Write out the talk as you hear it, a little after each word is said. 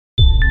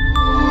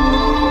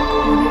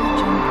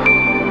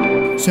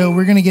So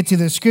we're going to get to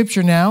the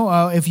scripture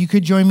now. If you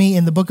could join me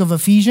in the book of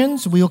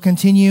Ephesians, we will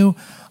continue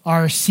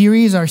our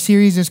series. Our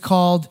series is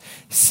called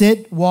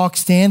Sit, Walk,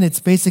 Stand. It's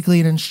basically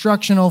an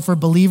instructional for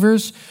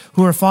believers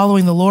who are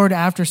following the Lord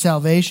after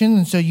salvation.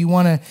 And so you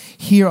want to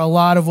hear a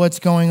lot of what's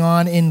going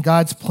on in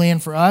God's plan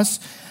for us.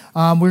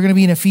 We're going to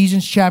be in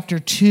Ephesians chapter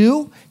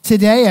 2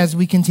 today as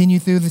we continue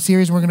through the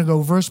series. We're going to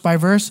go verse by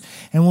verse,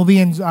 and we'll be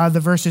in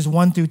the verses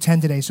 1 through 10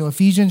 today. So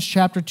Ephesians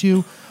chapter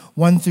 2,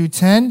 1 through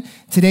 10.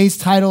 Today's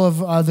title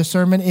of the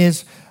sermon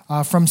is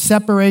From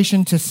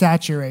Separation to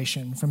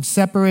Saturation. From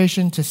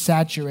Separation to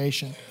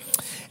Saturation.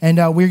 And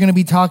we're going to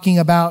be talking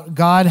about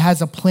God has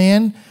a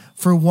plan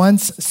for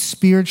once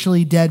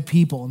spiritually dead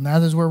people. And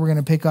that is where we're going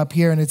to pick up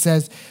here. And it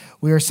says,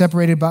 we are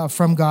separated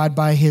from God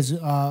by his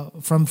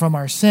from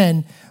our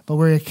sin, but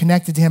we're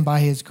connected to him by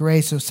his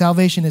grace. So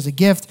salvation is a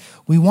gift.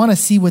 We want to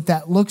see what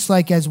that looks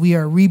like as we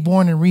are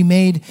reborn and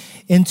remade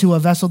into a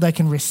vessel that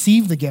can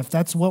receive the gift.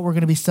 That's what we're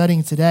going to be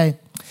studying today.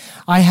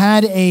 I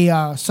had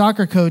a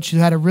soccer coach who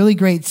had a really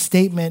great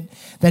statement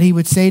that he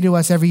would say to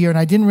us every year, and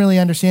I didn't really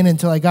understand it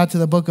until I got to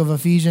the book of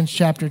Ephesians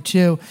chapter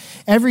 2.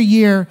 Every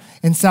year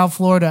in South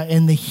Florida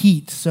in the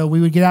heat, so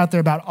we would get out there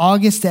about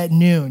August at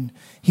noon,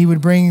 he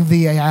would bring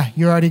the,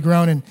 you're already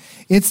groaning.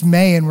 It's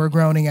May and we're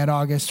groaning at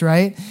August,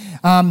 right?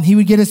 He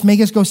would make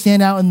us go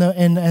stand out in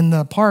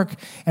the park,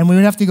 and we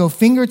would have to go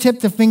fingertip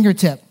to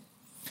fingertip.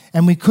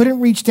 And we couldn't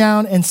reach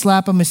down and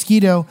slap a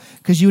mosquito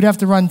because you would have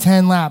to run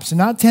 10 laps. And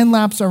not 10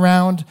 laps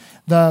around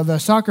the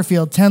soccer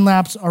field, 10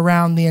 laps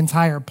around the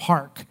entire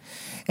park.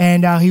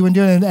 And he would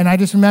do it. And I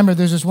just remember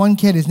there's this one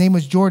kid, his name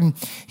was Jordan.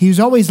 He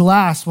was always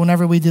last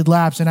whenever we did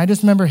laps. And I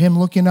just remember him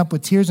looking up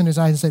with tears in his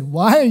eyes and said,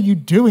 "Why are you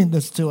doing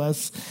this to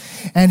us?"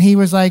 And he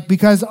was like,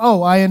 "Because,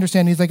 I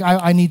understand." He's like,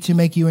 I need to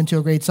make you into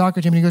a great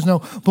soccer team. And he goes,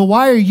 "No, but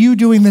why are you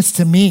doing this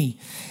to me?"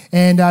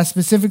 And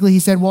specifically he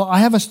said, "Well, I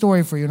have a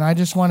story for you, and I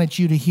just wanted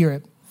you to hear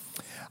it.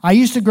 I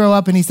used to grow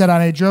up," and he said,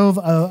 "I drove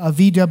a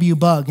VW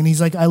Bug." And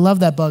he's like, "I love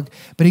that Bug."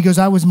 But he goes,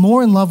 "I was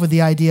more in love with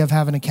the idea of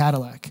having a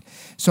Cadillac.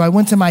 So I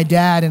went to my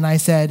dad and I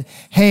said,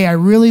 'Hey, I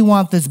really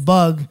want this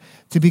Bug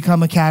to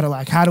become a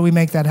Cadillac. How do we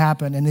make that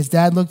happen?' And his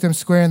dad looked him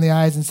square in the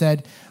eyes and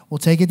said, 'We'll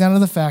take it down to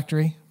the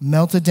factory,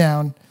 melt it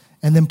down,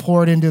 and then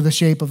pour it into the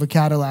shape of a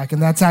Cadillac.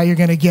 And that's how you're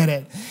going to get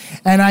it.'"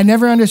 And I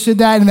never understood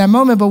that in that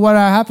moment. But what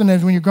happened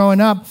is when you're growing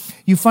up,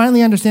 you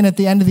finally understand at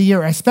the end of the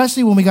year,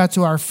 especially when we got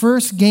to our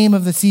first game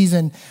of the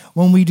season,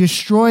 when we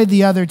destroyed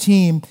the other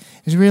team,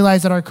 is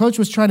realize that our coach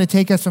was trying to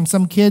take us from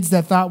some kids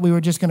that thought we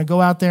were just going to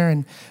go out there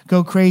and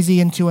go crazy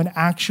into an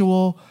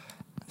actual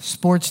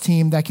sports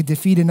team that could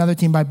defeat another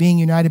team by being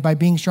united, by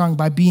being strong,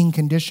 by being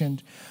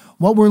conditioned.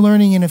 What we're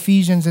learning in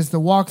Ephesians as the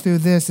walk through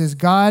this is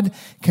God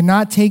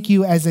cannot take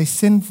you as a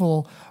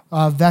sinful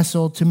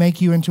vessel to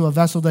make you into a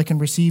vessel that can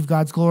receive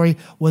God's glory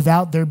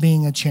without there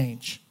being a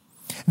change.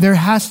 There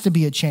has to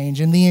be a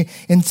change. And the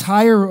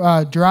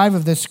entire drive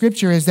of this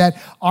scripture is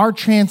that our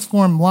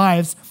transformed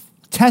lives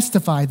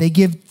testify. They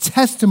give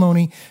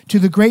testimony to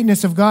the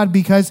greatness of God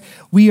because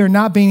we are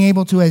not being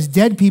able to, as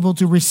dead people,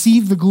 to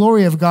receive the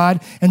glory of God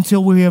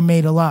until we are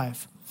made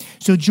alive.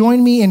 So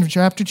join me in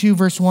chapter 2,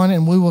 verse 1,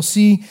 and we will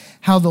see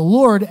how the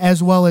Lord,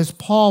 as well as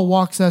Paul,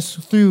 walks us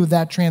through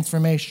that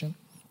transformation.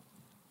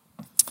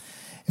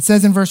 It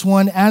says in verse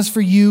 1, "As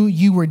for you,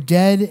 you were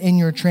dead in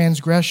your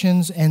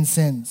transgressions and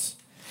sins,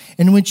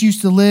 in which you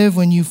used to live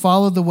when you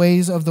followed the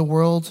ways of the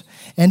world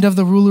and of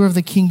the ruler of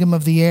the kingdom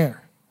of the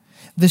air,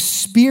 the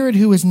spirit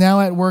who is now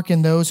at work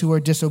in those who are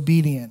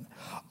disobedient.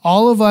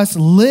 All of us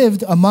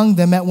lived among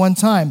them at one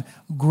time,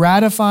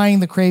 gratifying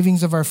the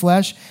cravings of our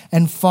flesh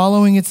and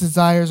following its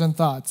desires and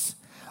thoughts.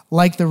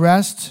 Like the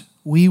rest,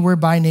 we were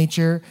by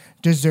nature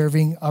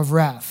deserving of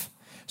wrath."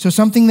 So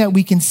something that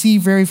we can see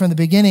from the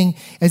beginning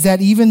is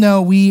that even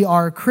though we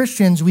are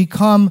Christians, we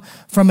come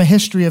from a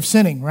history of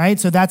sinning, right?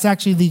 So that's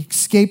actually the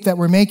escape that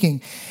we're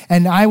making.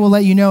 And I will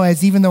let you know,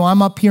 as even though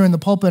I'm up here in the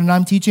pulpit and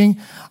I'm teaching,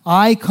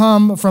 I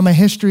come from a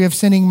history of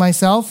sinning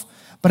myself,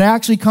 but I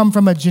actually come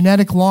from a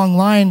genetic long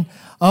line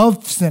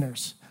of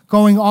sinners,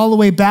 going all the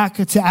way back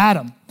to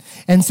Adam.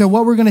 And so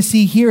what we're going to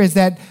see here is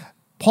that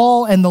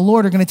Paul and the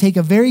Lord are going to take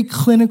a very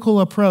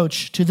clinical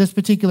approach to this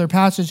particular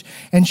passage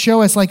and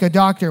show us, like a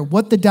doctor,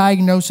 what the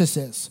diagnosis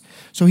is.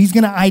 So he's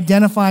going to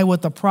identify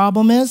what the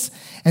problem is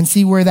and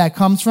see where that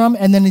comes from,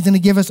 and then he's going to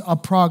give us a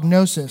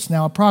prognosis.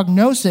 Now, a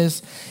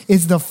prognosis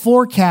is the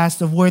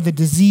forecast of where the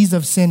disease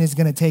of sin is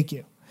going to take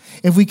you.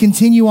 If we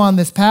continue on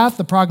this path,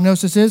 the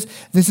prognosis is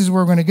this is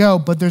where we're going to go,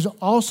 but there's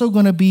also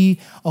going to be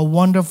a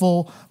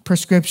wonderful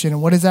prescription.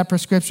 And what is that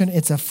prescription?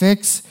 It's a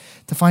fix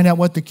to find out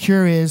what the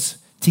cure is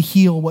to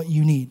heal what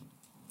you need.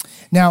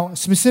 Now,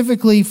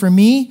 specifically for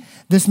me,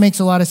 this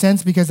makes a lot of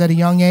sense because at a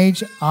young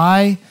age,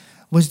 I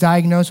was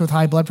diagnosed with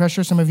high blood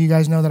pressure. Some of you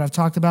guys know that I've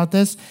talked about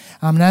this.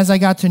 And as I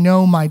got to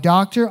know my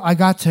doctor, I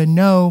got to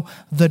know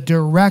the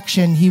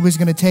direction he was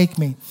going to take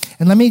me.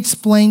 And let me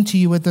explain to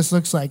you what this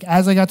looks like.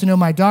 As I got to know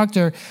my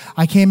doctor,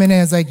 I came in and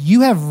I was like,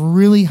 "You have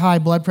really high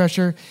blood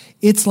pressure.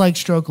 It's like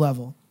stroke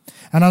level."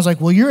 And I was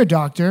like, "Well, you're a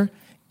doctor.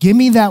 Give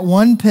me that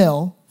one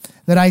pill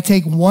that I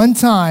take one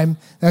time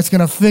that's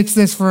going to fix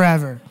this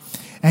forever.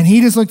 And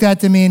he just looked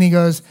at me and he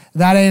goes,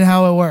 that ain't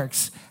how it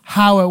works.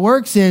 How it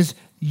works is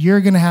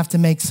you're going to have to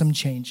make some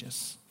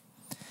changes.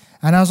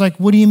 And I was like,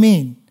 what do you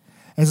mean?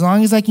 As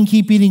long as I can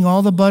keep eating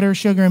all the butter,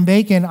 sugar, and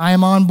bacon, I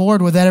am on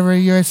board with whatever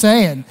you're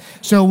saying.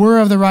 So we're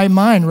of the right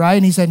mind, right?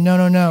 And he said,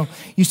 no.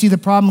 You see, the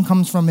problem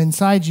comes from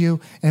inside you,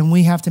 and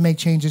we have to make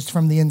changes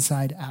from the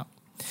inside out.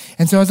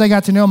 And so as I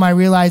got to know him, I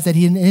realized that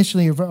he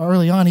initially,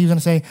 early on, he was going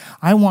to say,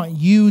 I want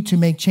you to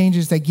make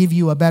changes that give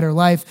you a better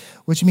life,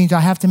 which means I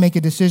have to make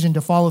a decision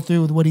to follow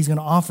through with what he's going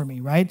to offer me,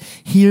 right?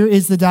 Here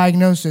is the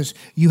diagnosis.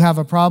 You have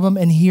a problem,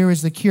 and here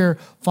is the cure.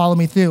 Follow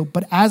me through.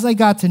 But as I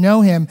got to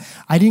know him,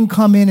 I didn't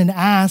come in and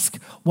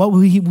ask what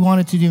he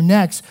wanted to do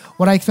next.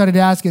 What I started to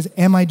ask is,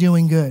 am I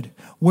doing good?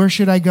 Where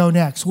should I go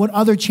next? What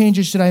other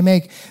changes should I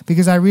make?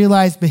 Because I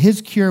realized that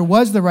his cure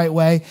was the right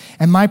way,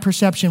 and my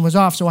perception was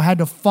off, so I had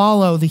to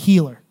follow the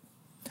healer.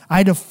 I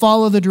had to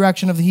follow the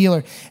direction of the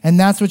healer. And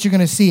that's what you're going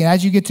to see.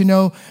 As you get to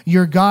know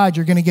your God,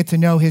 you're going to get to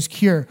know his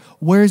cure.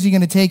 Where is he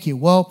going to take you?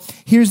 Well,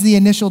 here's the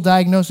initial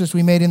diagnosis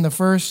we made in the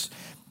first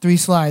three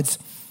slides.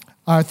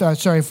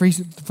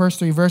 First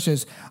three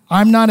verses.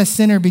 I'm not a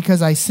sinner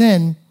because I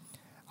sin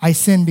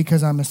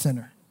because I'm a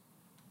sinner.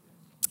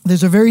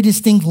 There's a very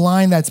distinct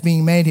line that's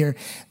being made here.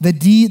 The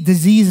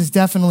disease is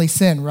definitely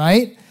sin,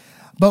 right?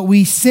 But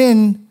we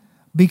sin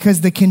because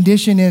the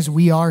condition is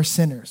we are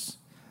sinners.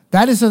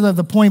 That is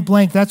the point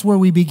blank. That's where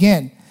we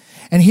begin.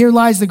 And here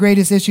lies the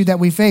greatest issue that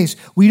we face.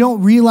 We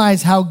don't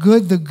realize how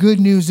good the good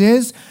news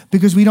is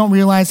because we don't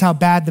realize how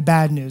bad the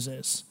bad news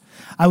is.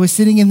 I was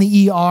sitting in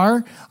the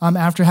ER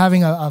after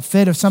having a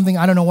fit of something.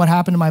 I don't know what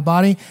happened to my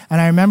body.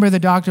 And I remember the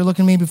doctor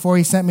looking at me before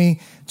he sent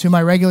me to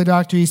my regular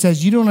doctor. He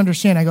says, you don't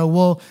understand. I go,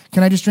 well,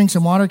 can I just drink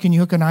some water? Can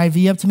you hook an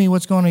IV up to me?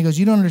 What's going on? He goes,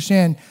 you don't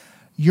understand.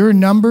 Your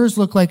numbers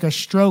look like a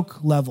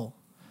stroke level.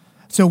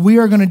 So we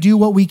are going to do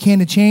what we can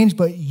to change,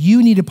 but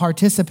you need to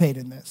participate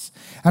in this.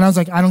 And I was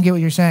like, I don't get what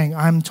you're saying.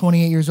 I'm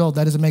 28 years old.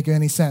 That doesn't make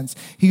any sense.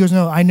 He goes,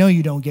 no, I know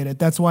you don't get it.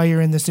 That's why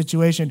you're in this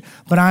situation,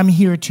 but I'm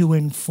here to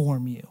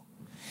inform you.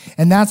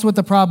 And that's what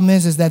the problem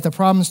is that the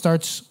problem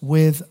starts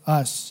with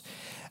us.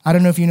 I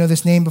don't know if you know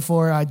this name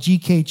before,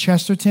 G.K.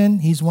 Chesterton.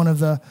 He's one of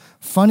the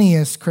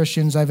funniest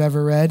Christians I've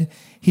ever read.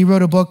 He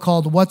wrote a book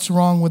called What's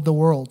Wrong with the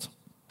World,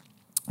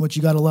 which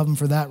you got to love him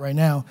for that right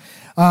now.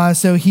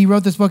 So he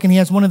wrote this book, and he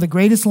has one of the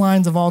greatest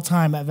lines of all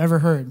time I've ever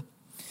heard.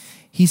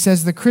 He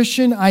says, the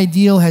Christian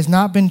ideal has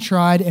not been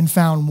tried and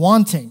found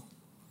wanting.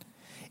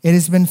 It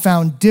has been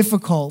found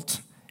difficult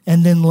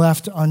and then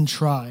left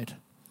untried.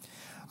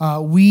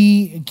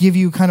 We give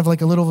you kind of like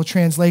a little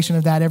translation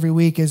of that every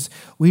week is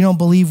we don't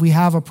believe we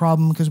have a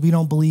problem because we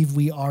don't believe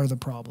we are the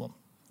problem.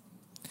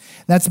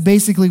 That's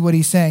basically what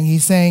he's saying.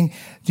 He's saying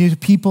to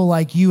people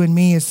like you and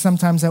me is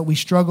sometimes that we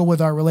struggle with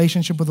our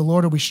relationship with the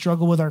Lord or we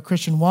struggle with our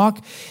Christian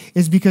walk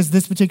is because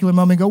this particular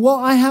moment go, well,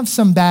 I have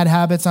some bad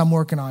habits. I'm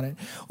working on it.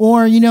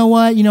 Or you know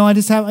what? I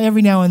just have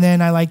every now and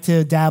then I like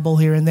to dabble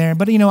here and there,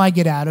 but I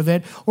get out of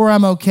it or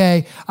I'm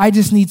okay. I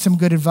just need some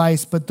good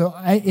advice. But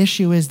the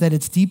issue is that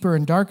it's deeper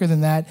and darker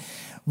than that.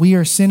 We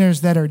are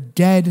sinners that are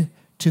dead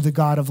to the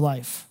God of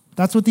life.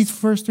 That's what these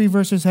first three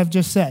verses have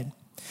just said.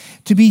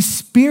 To be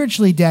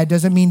spiritually dead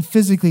doesn't mean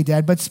physically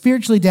dead, but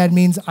spiritually dead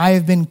means I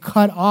have been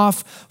cut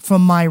off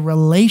from my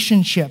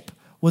relationship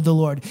with the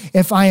Lord.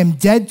 If I am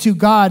dead to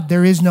God,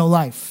 there is no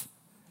life.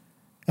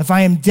 If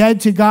I am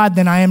dead to God,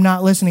 then I am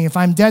not listening. If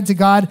I'm dead to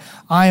God,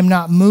 I am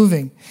not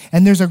moving.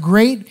 And there's a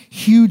great,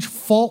 huge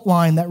fault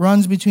line that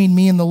runs between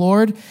me and the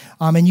Lord.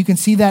 And you can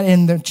see that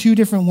in the two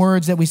different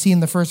words that we see in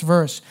the first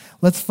verse.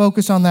 Let's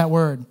focus on that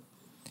word.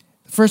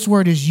 The first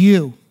word is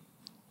you.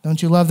 Don't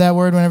you love that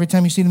word when every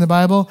time you see it in the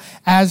Bible?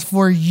 As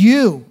for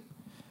you.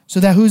 So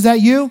that who's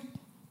that you?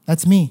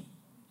 That's me.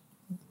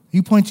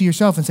 You point to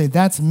yourself and say,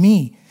 that's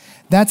me.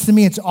 That's to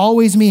me. It's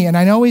always me. And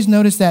I always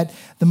notice that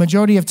the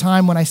majority of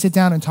time when I sit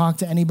down and talk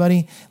to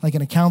anybody, like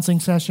in a counseling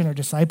session or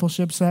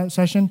discipleship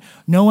session,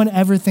 no one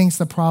ever thinks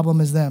the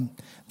problem is them.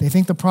 They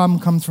think the problem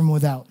comes from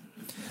without.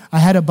 I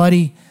had a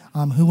buddy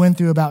who went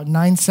through about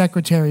 9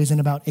 secretaries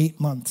in about 8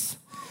 months.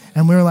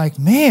 And we were like,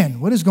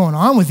 man, what is going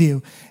on with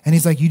you? And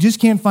he's like, you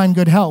just can't find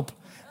good help.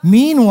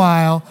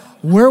 Meanwhile,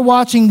 we're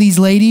watching these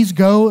ladies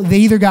go. They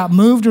either got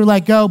moved or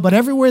let go, but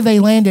everywhere they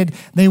landed,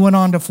 they went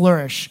on to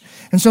flourish.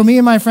 And so me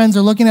and my friends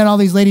are looking at all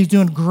these ladies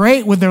doing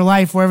great with their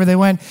life wherever they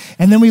went.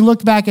 And then we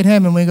looked back at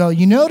him and we go,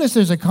 you notice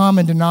there's a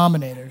common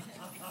denominator.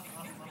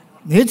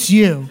 It's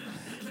you.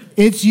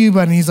 It's you,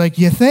 buddy. And he's like,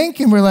 you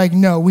think? And we're like,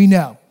 no, we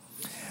know.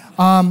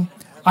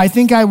 I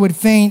think I would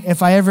faint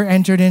if I ever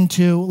entered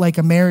into like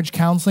a marriage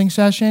counseling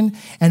session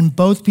and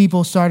both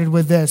people started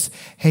with this.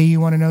 Hey, you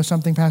want to know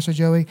something, Pastor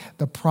Joey?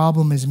 The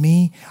problem is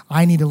me.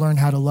 I need to learn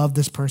how to love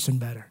this person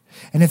better.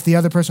 And if the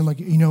other person like,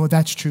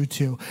 that's true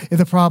too. If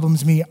the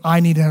problem's me, I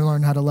need to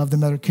learn how to love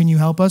them better. Can you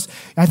help us?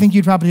 I think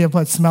you'd probably have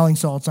put smelling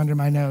salts under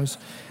my nose.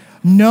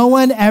 No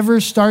one ever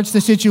starts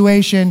the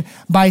situation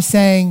by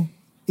saying,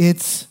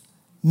 it's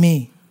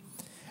me.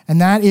 And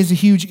that is a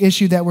huge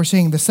issue that we're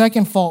seeing. The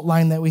second fault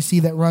line that we see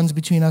that runs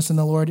between us and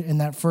the Lord in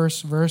that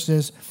first verse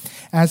is,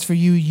 as for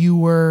you, you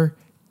were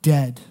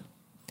dead.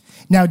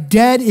 Now,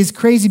 dead is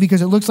crazy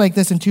because it looks like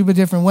this in two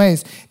different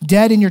ways.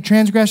 Dead in your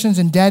transgressions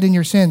and dead in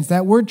your sins.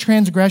 That word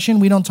transgression,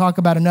 we don't talk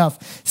about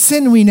enough.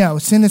 Sin, we know.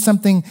 Sin is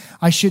something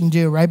I shouldn't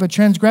do, right? But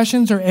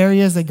transgressions are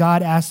areas that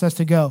God asked us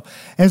to go.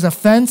 There's a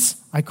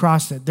fence, I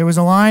crossed it. There was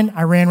a line,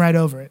 I ran right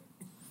over it.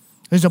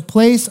 There's a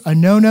place, a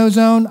no-no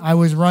zone, I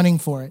was running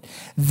for it.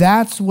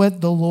 That's what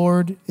the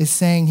Lord is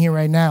saying here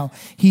right now.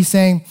 He's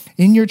saying,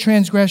 in your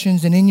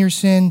transgressions and in your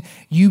sin,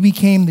 you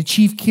became the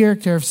chief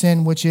character of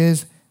sin, which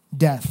is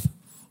death.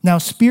 Now,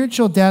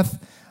 spiritual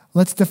death,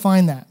 let's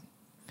define that.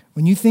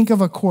 When you think of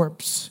a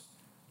corpse,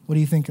 what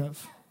do you think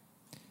of?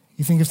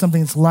 You think of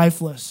something that's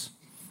lifeless.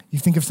 You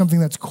think of something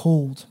that's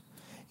cold.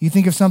 You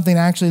think of something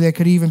actually that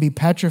could even be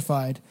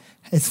petrified.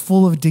 It's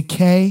full of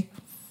decay,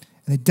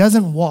 and it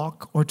doesn't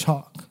walk or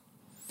talk.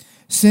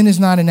 Sin is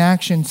not an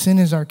action. Sin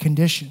is our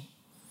condition.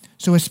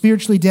 So a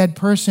spiritually dead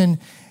person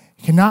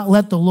cannot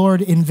let the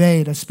Lord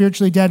invade. A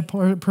spiritually dead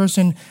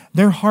person,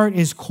 their heart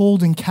is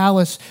cold and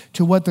callous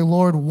to what the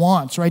Lord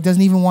wants, right?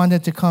 Doesn't even want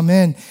it to come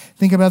in.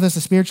 Think about this.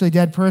 A spiritually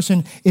dead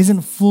person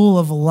isn't full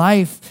of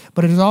life,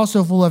 but it is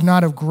also full of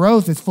not of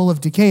growth. It's full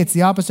of decay. It's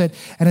the opposite.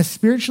 And a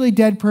spiritually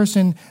dead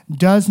person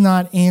does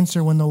not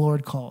answer when the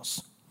Lord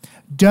calls,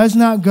 does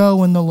not go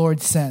when the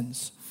Lord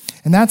sends.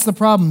 And that's the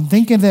problem.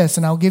 Think of this,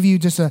 and I'll give you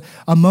just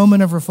a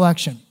moment of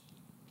reflection,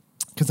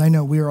 because I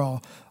know we're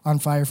all on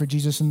fire for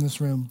Jesus in this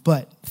room,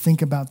 but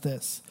think about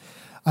this.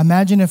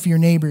 Imagine if your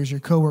neighbors, your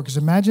coworkers,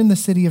 imagine the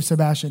city of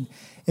Sebastian,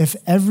 if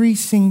every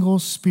single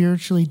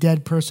spiritually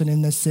dead person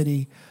in this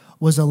city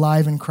was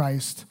alive in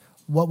Christ,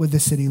 what would the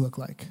city look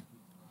like?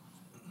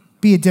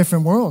 Be a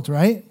different world,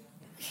 right?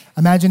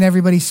 Imagine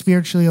everybody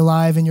spiritually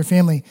alive in your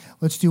family.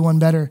 Let's do one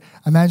better.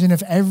 Imagine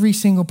if every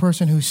single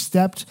person who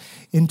stepped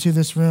into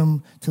this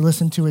room to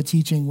listen to a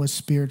teaching was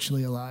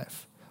spiritually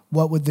alive.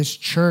 What would this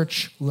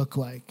church look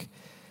like?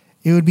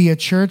 It would be a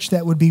church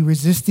that would be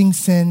resisting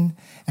sin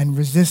and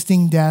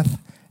resisting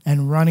death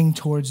and running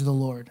towards the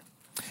Lord.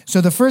 So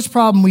the first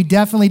problem we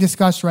definitely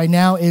discussed right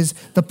now is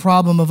the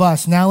problem of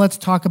us. Now let's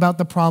talk about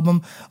the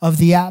problem of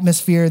the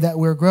atmosphere that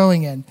we're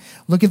growing in.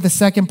 Look at the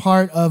second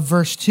part of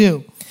verse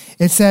 2.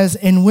 It says,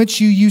 in which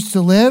you used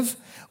to live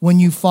when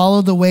you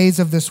followed the ways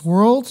of this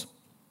world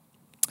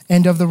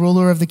and of the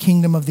ruler of the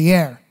kingdom of the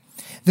air,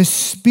 the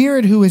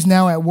spirit who is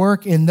now at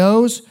work in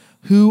those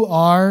who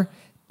are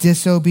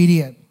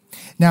disobedient.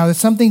 Now, there's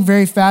something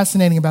very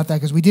fascinating about that,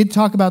 because we did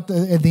talk about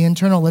the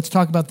internal. Let's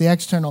talk about the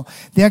external.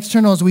 The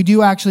external is we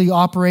do actually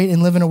operate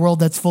and live in a world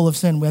that's full of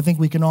sin. I think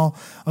we can all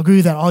agree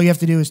with that. All you have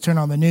to do is turn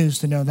on the news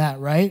to know that,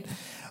 right?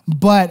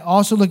 But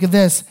also look at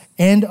this,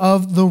 and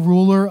of the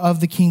ruler of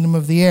the kingdom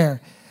of the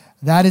air.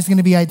 That is going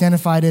to be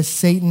identified as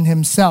Satan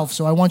himself.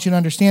 So I want you to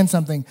understand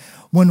something.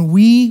 When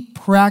we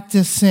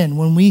practice sin,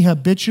 when we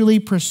habitually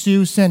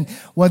pursue sin,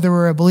 whether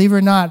we're a believer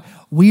or not,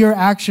 we are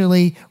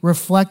actually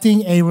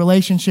reflecting a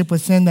relationship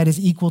with sin that is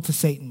equal to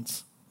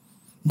Satan's.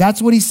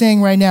 That's what he's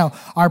saying right now.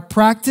 Our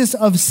practice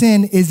of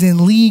sin is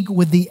in league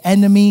with the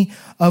enemy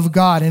of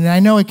God. And I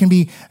know it can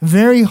be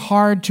very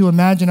hard to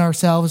imagine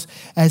ourselves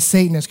as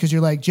Satanists, because you're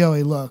like,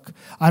 Joey, look,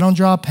 I don't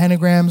draw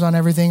pentagrams on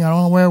everything. I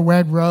don't wear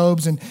red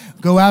robes and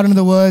go out into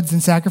the woods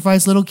and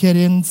sacrifice little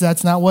kittens.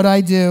 That's not what I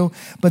do.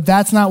 But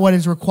that's not what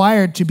is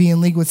required to be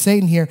in league with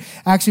Satan here.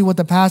 Actually, what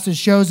the passage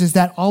shows is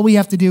that all we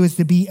have to do is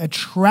to be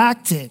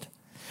attracted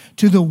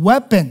to the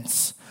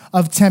weapons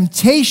of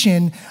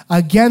temptation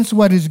against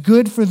what is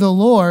good for the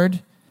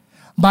Lord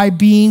by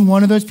being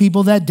one of those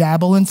people that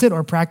dabble in sin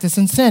or practice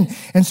in sin.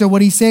 And so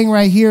what he's saying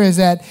right here is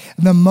that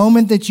the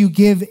moment that you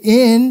give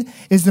in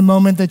is the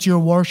moment that you're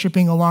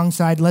worshiping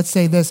alongside. Let's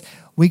say this,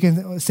 we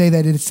can say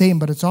that it is Satan,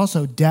 but it's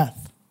also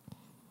death.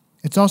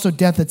 It's also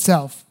death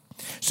itself.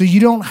 So you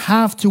don't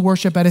have to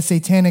worship at a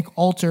satanic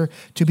altar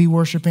to be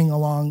worshiping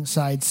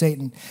alongside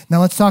Satan.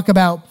 Now let's talk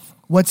about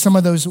what some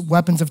of those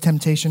weapons of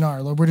temptation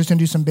are. We're just going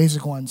to do some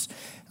basic ones.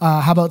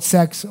 How about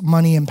sex,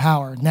 money, and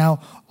power?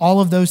 Now,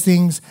 all of those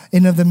things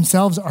in of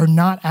themselves are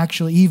not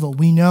actually evil.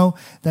 We know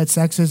that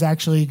sex is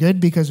actually good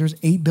because there's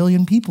 8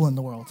 billion people in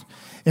the world.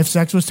 If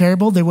sex was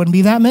terrible, there wouldn't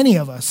be that many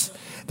of us.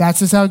 That's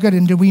just how good.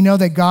 And do we know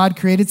that God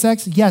created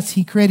sex? Yes,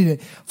 he created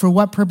it. For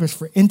what purpose?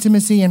 For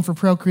intimacy and for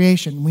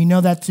procreation. We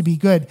know that to be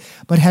good.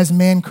 But has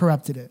man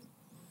corrupted it?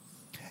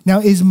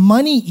 Now, is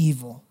money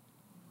evil?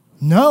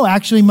 No,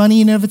 actually, money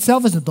in and of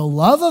itself isn't. The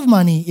love of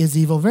money is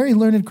evil. Very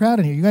learned crowd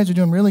in here. You guys are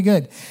doing really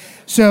good.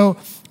 So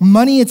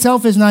money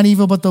itself is not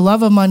evil, but the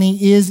love of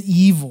money is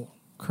evil.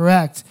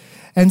 Correct.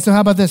 And so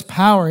how about this?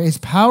 Power. Is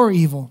power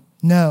evil?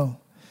 No.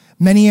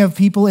 Many of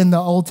people in the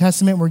Old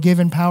Testament were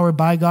given power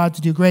by God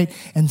to do great.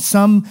 And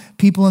some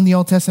people in the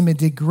Old Testament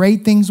did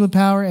great things with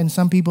power, and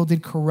some people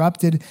did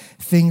corrupted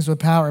things with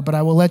power. But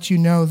I will let you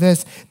know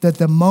this, that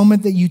the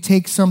moment that you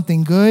take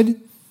something good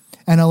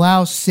and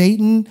allow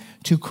Satan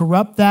to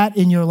corrupt that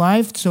in your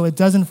life so it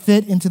doesn't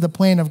fit into the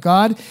plan of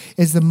God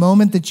is the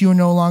moment that you are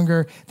no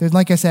longer,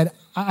 like I said,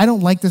 I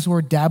don't like this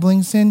word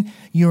dabbling sin,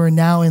 you are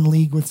now in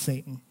league with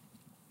Satan,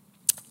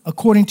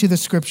 according to the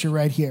scripture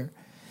right here.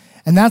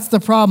 And that's the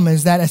problem,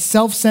 is that a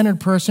self-centered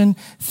person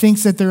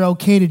thinks that they're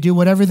okay to do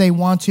whatever they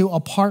want to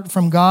apart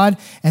from God,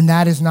 and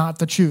that is not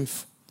the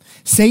truth.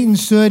 Satan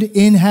stood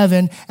in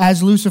heaven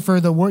as Lucifer,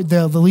 the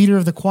leader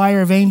of the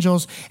choir of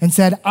angels, and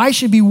said, I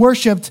should be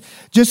worshiped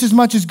just as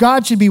much as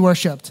God should be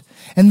worshiped.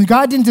 And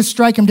God didn't just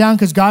strike him down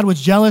because God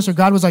was jealous, or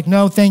God was like,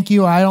 no, thank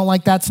you, I don't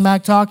like that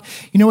smack talk.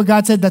 You know what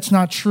God said? That's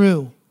not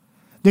true.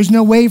 There's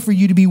no way for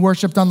you to be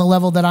worshiped on the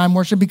level that I'm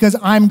worshiped because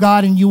I'm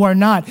God and you are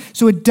not.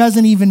 So it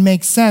doesn't even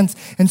make sense.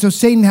 And so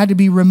Satan had to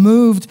be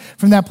removed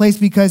from that place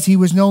because he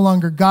was no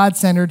longer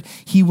God-centered.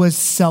 He was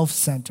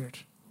self-centered.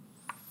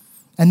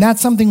 And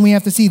that's something we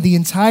have to see. The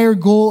entire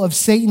goal of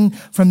Satan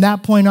from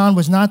that point on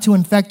was not to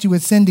infect you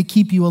with sin to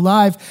keep you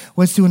alive,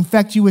 was to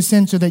infect you with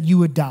sin so that you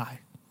would die.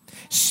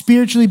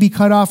 Spiritually be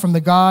cut off from the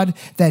God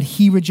that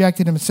he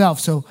rejected himself.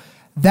 So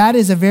that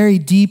is a very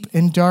deep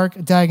and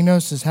dark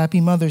diagnosis.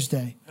 Happy Mother's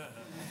Day.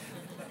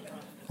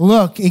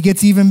 Look, it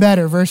gets even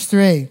better. Verse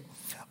 3.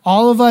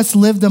 All of us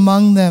lived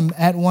among them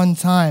at one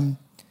time.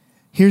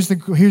 Here's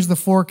the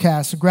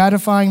forecast.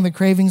 Gratifying the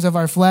cravings of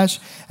our flesh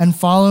and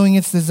following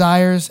its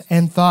desires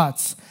and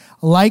thoughts.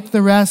 Like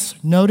the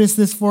rest, notice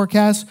this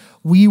forecast,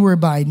 we were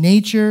by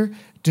nature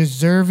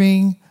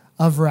deserving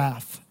of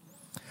wrath.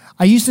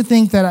 I used to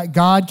think that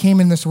God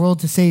came in this world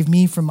to save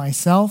me from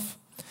myself.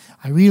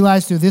 I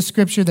realized through this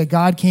scripture that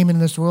God came in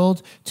this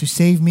world to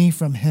save me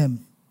from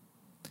him.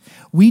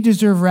 We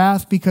deserve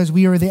wrath because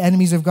we are the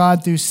enemies of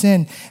God through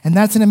sin. And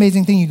that's an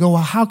amazing thing. You go,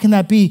 well, how can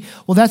that be?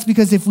 Well, that's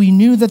because if we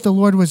knew that the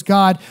Lord was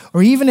God,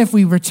 or even if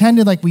we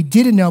pretended like we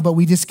didn't know, but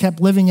we just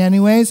kept living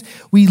anyways,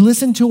 we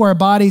listened to our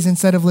bodies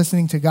instead of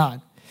listening to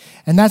God.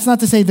 And that's not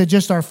to say that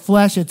just our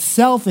flesh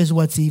itself is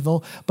what's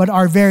evil, but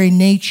our very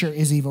nature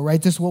is evil, right?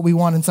 This is what we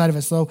want inside of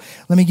us. So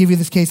let me give you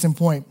this case in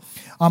point.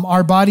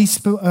 Our body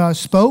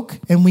spoke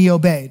and we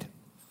obeyed.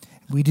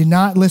 We did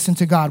not listen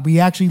to God. We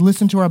actually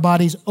listened to our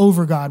bodies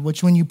over God,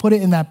 which when you put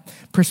it in that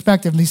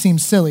perspective, it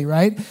seems silly,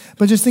 right?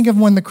 But just think of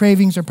when the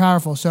cravings are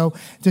powerful. So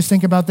just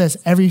think about this.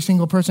 Every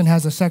single person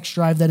has a sex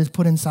drive that is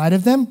put inside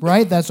of them,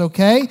 right? That's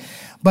okay.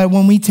 But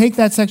when we take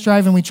that sex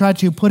drive and we try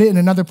to put it in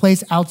another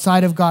place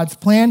outside of God's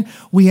plan,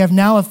 we have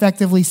now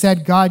effectively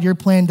said, God, your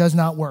plan does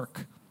not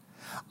work.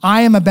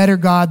 I am a better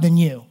God than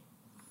you.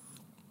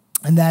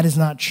 And that is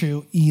not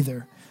true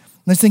either.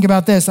 Let's think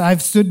about this.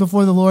 I've stood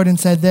before the Lord and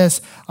said this,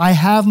 I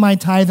have my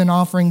tithe and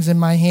offerings in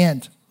my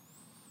hand,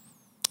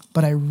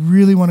 but I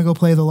really want to go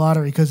play the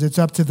lottery because it's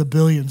up to the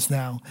billions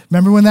now.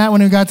 Remember when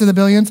it got to the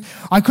billions?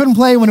 I couldn't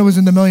play when it was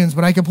in the millions,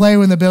 but I could play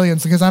when the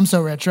billions because I'm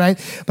so rich, right?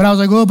 But I was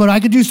like, oh, but I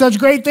could do such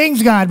great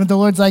things, God. But the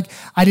Lord's like,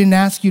 I didn't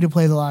ask you to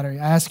play the lottery.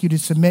 I asked you to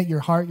submit your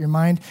heart, your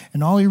mind,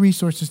 and all your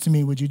resources to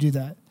me. Would you do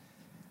that?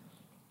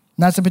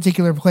 And that's a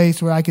particular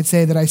place where I could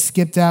say that I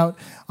skipped out,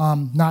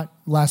 not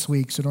last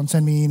week, so don't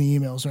send me any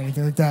emails or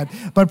anything like that,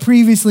 but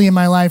previously in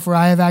my life where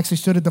I have actually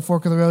stood at the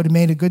fork of the road and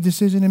made a good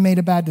decision and made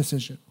a bad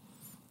decision.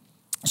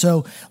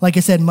 So, like I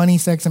said, money,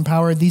 sex, and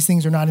power, these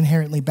things are not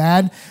inherently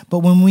bad, but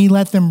when we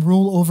let them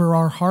rule over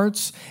our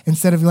hearts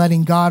instead of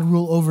letting God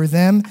rule over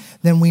them,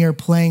 then we are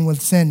playing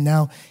with sin.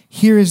 Now,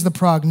 here is the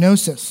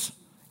prognosis.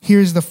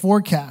 Here's the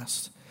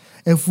forecast.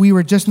 If we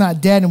were just not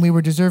dead and we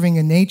were deserving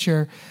in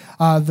nature,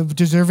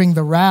 deserving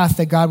the wrath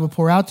that God would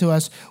pour out to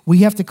us, we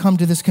have to come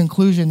to this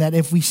conclusion that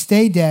if we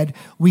stay dead,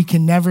 we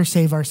can never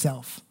save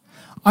ourselves.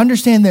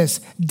 Understand this,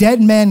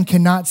 dead men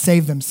cannot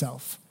save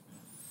themselves.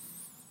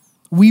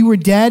 We were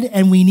dead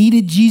and we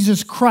needed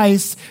Jesus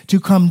Christ to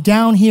come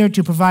down here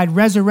to provide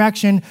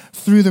resurrection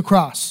through the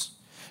cross.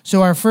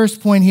 So our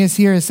first point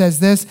here it says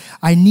this,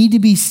 I need to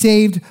be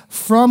saved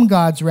from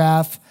God's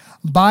wrath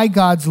by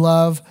God's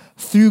love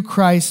through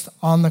Christ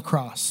on the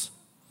cross.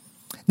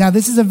 Now,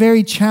 this is a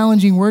very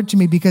challenging word to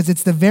me because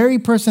it's the very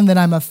person that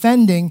I'm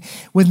offending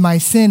with my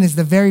sin is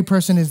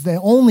the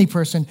only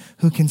person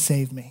who can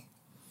save me.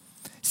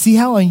 See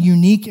how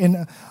unique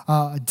and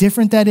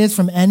different that is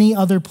from any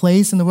other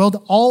place in the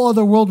world? All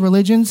other world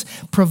religions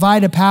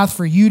provide a path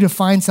for you to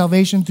find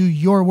salvation through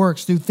your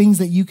works, through things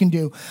that you can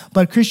do.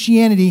 But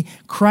Christianity,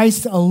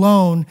 Christ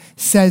alone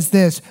says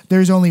this,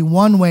 there's only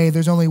one way,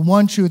 there's only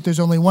one truth, there's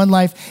only one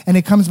life, and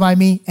it comes by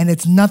me, and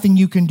it's nothing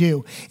you can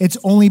do. It's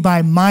only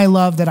by my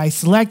love that I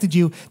selected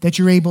you that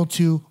you're able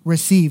to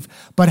receive.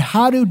 But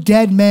how do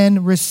dead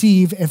men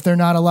receive if they're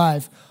not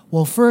alive?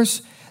 Well,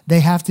 first,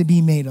 they have to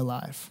be made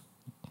alive.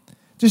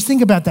 Just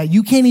think about that.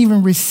 You can't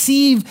even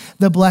receive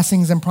the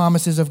blessings and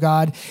promises of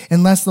God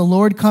unless the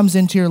Lord comes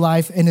into your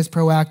life and is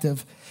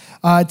proactive.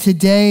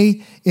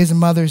 Today is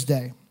Mother's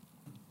Day,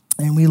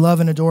 and we love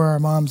and adore our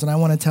moms, and I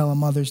want to tell a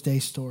Mother's Day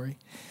story.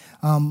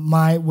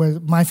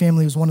 My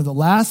family was one of the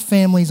last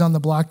families on the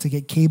block to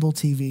get cable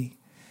TV.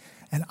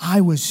 And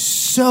I was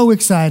so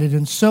excited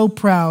and so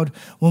proud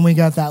when we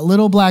got that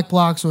little black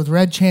box with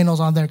red channels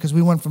on there because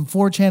we went from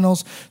 4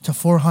 channels to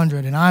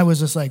 400. And I was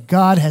just like,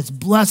 God has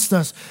blessed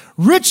us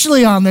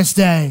richly on this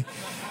day.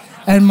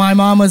 And my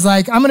mom was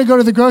like, I'm going to go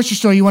to the grocery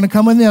store. You want to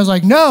come with me? I was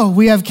like, no,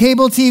 we have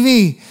cable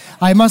TV.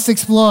 I must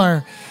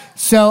explore.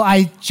 So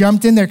I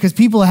jumped in there because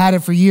people had it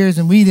for years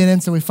and we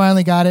didn't. So we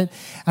finally got it.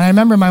 And I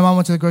remember my mom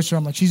went to the grocery store.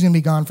 I'm like, she's going to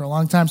be gone for a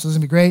long time, so this is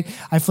going to be great.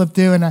 I flipped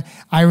through and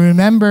I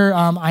remember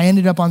I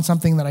ended up on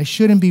something that I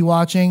shouldn't be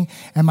watching.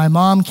 And my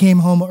mom came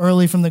home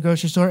early from the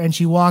grocery store and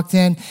she walked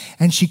in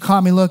and she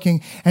caught me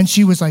looking and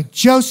she was like,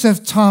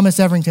 Joseph Thomas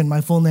Everington,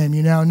 my full name,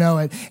 you now know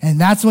it. And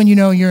that's when you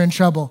know you're in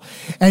trouble.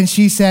 And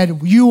she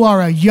said, you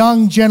are a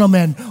young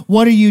gentleman.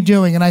 What are you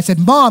doing? And I said,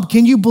 Mom,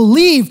 can you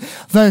believe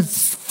the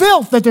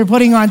filth that they're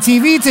putting on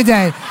TV today?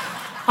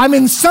 I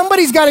mean,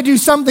 somebody's got to do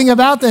something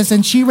about this.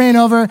 And she ran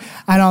over,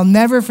 and I'll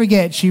never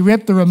forget, she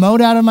ripped the remote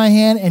out of my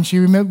hand, and she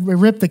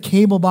ripped the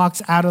cable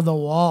box out of the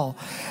wall.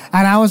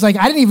 And I was like,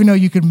 I didn't even know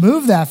you could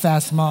move that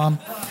fast, Mom.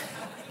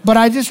 But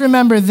I just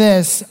remember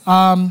this,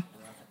 from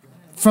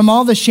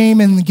all the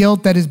shame and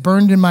guilt that is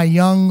burned in my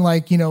young,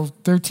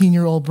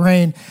 13-year-old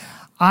brain,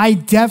 I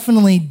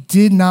definitely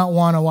did not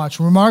want to watch.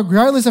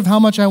 Regardless of how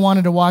much I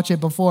wanted to watch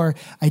it before,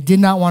 I did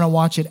not want to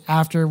watch it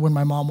after when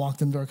my mom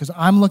walked in the door. Because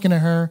I'm looking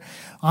at her,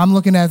 I'm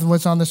looking at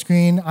what's on the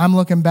screen, I'm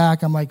looking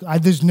back, I'm like,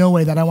 there's no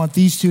way that I want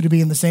these two to be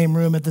in the same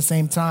room at the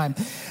same time.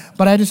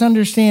 But I just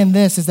understand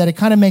this, is that it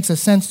kind of makes a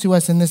sense to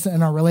us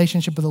in our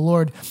relationship with the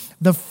Lord.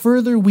 The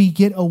further we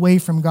get away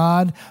from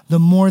God, the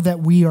more that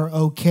we are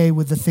okay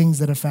with the things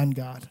that offend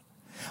God.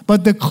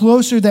 But the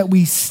closer that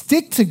we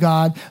stick to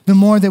God, the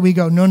more that we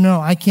go, no,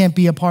 I can't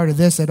be a part of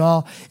this at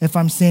all if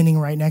I'm standing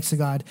right next to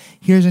God.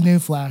 Here's a new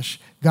flash.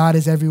 God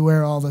is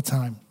everywhere all the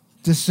time,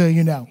 just so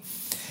you know.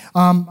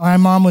 My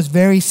mom was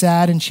very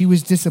sad and she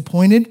was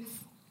disappointed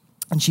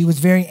and she was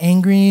very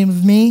angry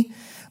with me.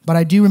 But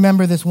I do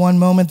remember this one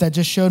moment that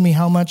just showed me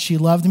how much she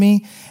loved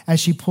me as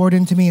she poured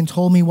into me and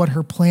told me what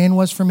her plan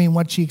was for me and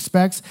what she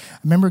expects. I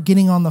remember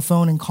getting on the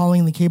phone and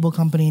calling the cable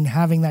company and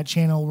having that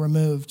channel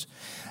removed.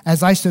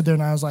 As I stood there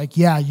and I was like,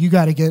 yeah, you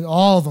got to get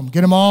all of them.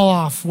 Get them all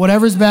off.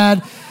 Whatever's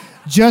bad,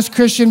 just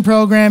Christian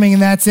programming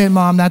and that's it,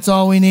 Mom. That's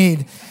all we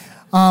need.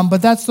 But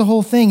that's the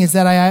whole thing, is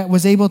that I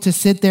was able to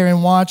sit there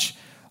and watch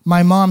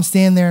my mom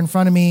stand there in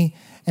front of me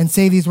and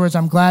say these words.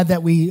 I'm glad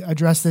that we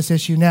addressed this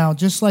issue now.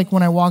 Just like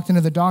when I walked into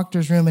the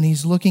doctor's room and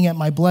he's looking at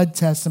my blood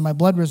tests and my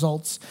blood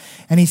results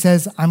and he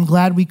says, I'm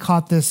glad we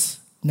caught this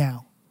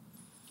now.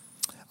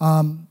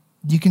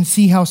 You can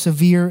see how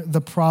severe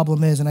the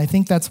problem is. And I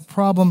think that's a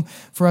problem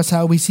for us,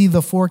 how we see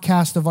the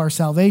forecast of our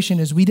salvation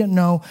is we didn't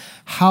know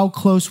how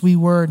close we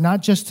were,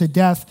 not just to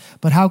death,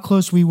 but how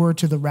close we were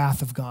to the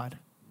wrath of God.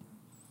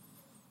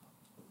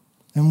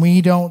 And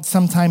we don't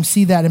sometimes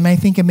see that. And I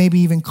think it maybe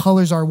even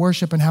colors our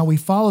worship and how we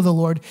follow the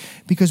Lord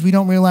because we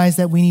don't realize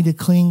that we need to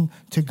cling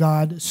to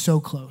God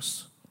so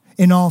close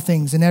in all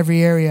things, in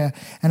every area.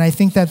 And I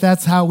think that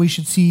that's how we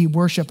should see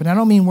worship. And I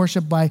don't mean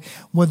worship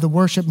with the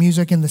worship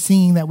music and the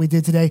singing that we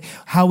did today,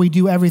 how we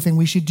do everything.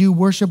 We should do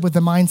worship with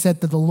the mindset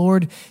that the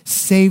Lord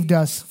saved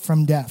us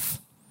from death.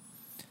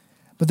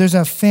 But there's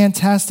a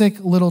fantastic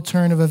little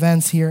turn of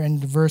events here in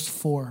verse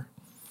 4.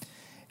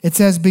 It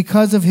says,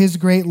 because of his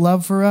great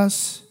love for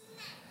us,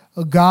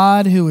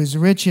 God, who is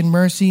rich in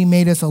mercy,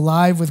 made us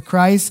alive with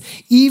Christ,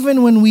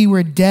 even when we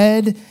were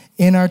dead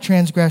in our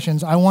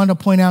transgressions. I want to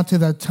point out to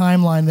the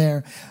timeline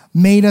there.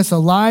 Made us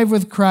alive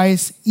with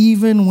Christ,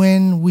 even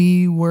when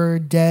we were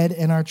dead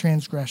in our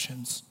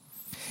transgressions.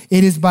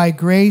 It is by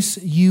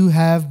grace you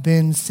have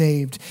been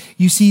saved.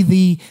 You see,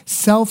 the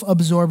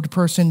self-absorbed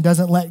person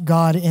doesn't let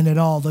God in at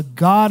all. The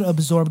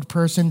God-absorbed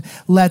person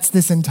lets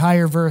this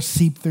entire verse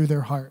seep through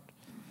their heart.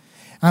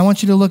 I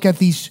want you to look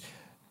at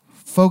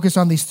focus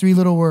on these three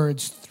little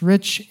words,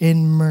 rich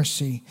in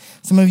mercy.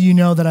 Some of you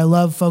know that I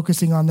love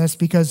focusing on this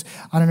because,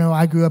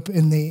 I grew up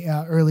in the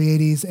early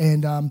 80s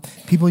and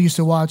people used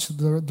to watch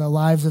the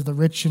lives of the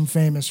rich and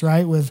famous,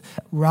 right? With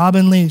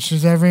Robin Leach.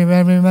 Does everybody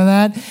remember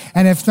that?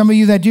 And if some of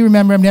you that do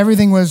remember him,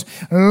 everything was,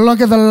 look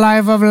at the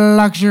life of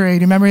luxury. Do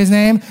you remember his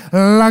name?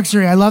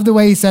 Luxury. I love the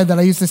way he said that.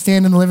 I used to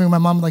stand in the living room. My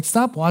mom would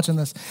stop watching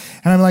this.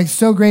 And I'm like,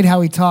 so great how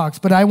he talks.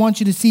 But I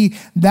want you to see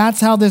that's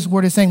how this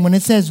word is saying. When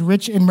it says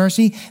rich in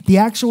mercy, the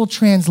actual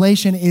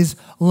translation is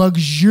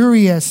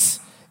luxurious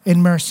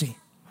in mercy.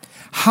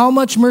 How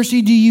much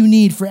mercy do you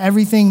need for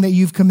everything that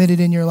you've committed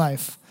in your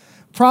life?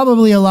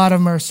 Probably a lot of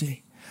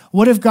mercy.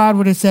 What if God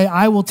were to say,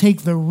 I will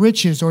take the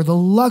riches or the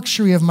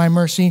luxury of my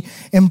mercy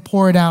and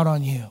pour it out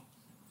on you?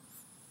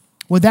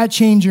 Would that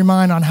change your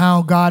mind on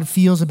how God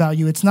feels about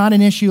you? It's not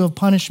an issue of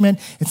punishment.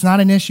 It's not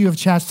an issue of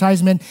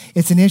chastisement.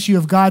 It's an issue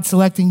of God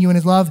selecting you in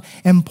his love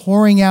and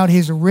pouring out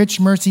his rich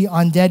mercy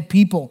on dead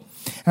people.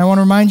 And I want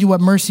to remind you what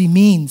mercy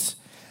means.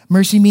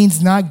 Mercy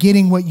means not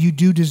getting what you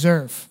do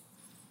deserve.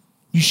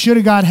 You should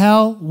have got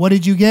hell. What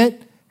did you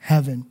get?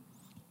 Heaven.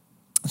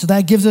 So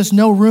that gives us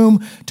no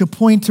room to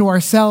point to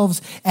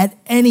ourselves at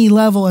any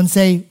level and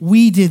say,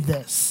 we did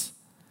this.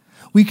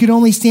 We could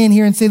only stand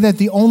here and say that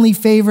the only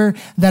favor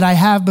that I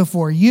have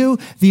before you,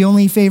 the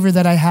only favor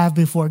that I have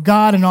before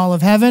God and all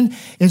of heaven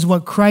is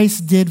what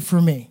Christ did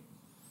for me.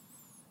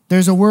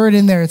 There's a word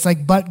in there. It's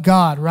like, but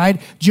God,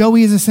 right?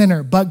 Joey is a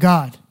sinner, but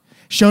God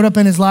showed up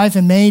in his life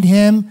and made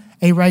him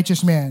a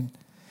righteous man.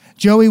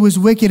 Joey was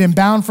wicked and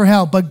bound for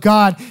hell, but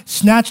God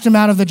snatched him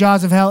out of the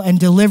jaws of hell and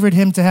delivered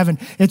him to heaven.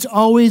 It's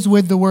always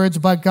with the words,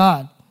 but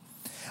God.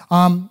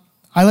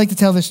 I like to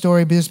tell this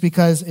story just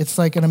because it's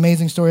like an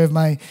amazing story of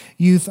my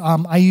youth.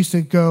 I used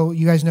to go,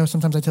 you guys know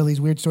sometimes I tell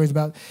these weird stories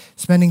about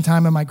spending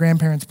time at my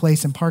grandparents'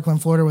 place in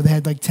Parkland, Florida, where they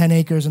had like 10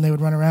 acres and they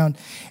would run around.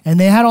 And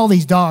they had all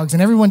these dogs,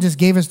 and everyone just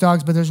gave us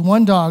dogs, but there's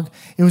one dog,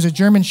 it was a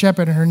German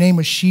Shepherd, and her name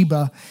was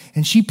Sheba,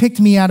 and she picked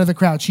me out of the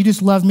crowd. She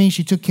just loved me.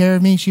 She took care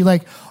of me. She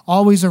like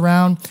always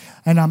around.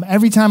 And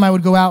every time I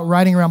would go out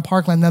riding around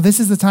Parkland, now this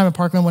is the time of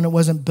Parkland when it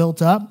wasn't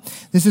built up.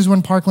 This is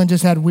when Parkland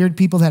just had weird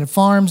people that had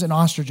farms and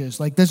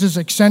ostriches. Like this is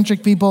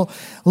eccentric people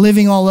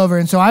living all over.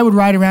 And so I would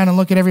ride around and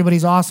look at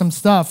everybody's awesome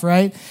stuff,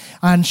 right?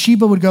 And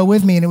Sheba would go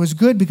with me, and it was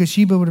good because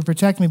Sheba would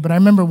protect me. But I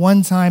remember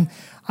one time,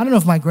 I don't know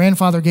if my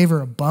grandfather gave her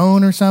a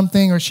bone or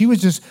something, or she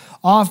was just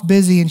off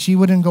busy and she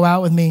wouldn't go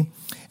out with me.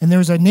 And there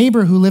was a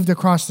neighbor who lived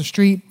across the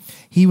street.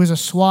 He was a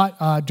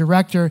SWAT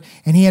director,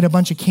 and he had a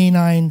bunch of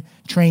canine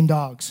trained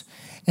dogs.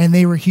 And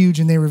they were huge,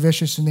 and they were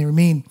vicious, and they were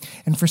mean.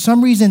 And for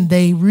some reason,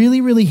 they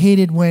really, really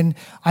hated when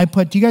I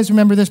do you guys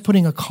remember this,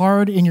 putting a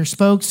card in your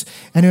spokes,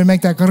 and it would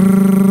make that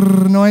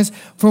noise?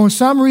 For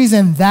some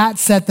reason, that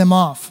set them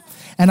off.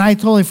 And I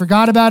totally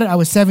forgot about it. I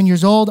was 7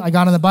 years old. I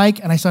got on the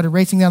bike, and I started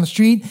racing down the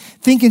street,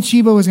 thinking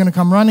Sheba was going to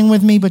come running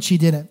with me, but she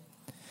didn't.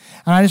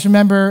 And I just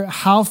remember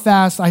how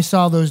fast I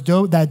saw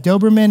that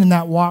Doberman and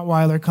that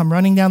Rottweiler come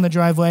running down the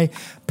driveway,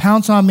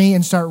 pounce on me,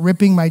 and start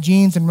ripping my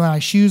jeans and my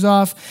shoes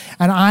off.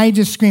 And I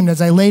just screamed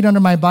as I laid under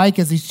my bike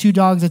as these two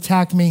dogs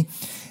attacked me.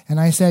 And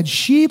I said,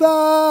 Sheba!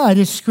 I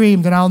just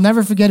screamed. And I'll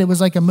never forget, it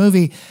was like a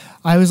movie.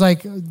 I was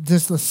like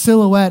just a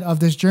silhouette of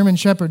this German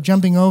Shepherd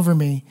jumping over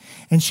me.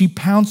 And she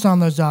pounced on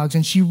those dogs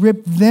and she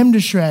ripped them to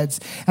shreds.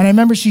 And I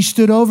remember she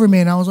stood over me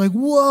and I was like,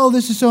 whoa,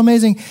 this is so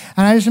amazing.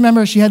 And I just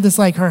remember she had this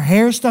like, her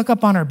hair stuck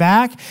up on her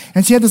back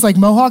and she had this like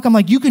mohawk. I'm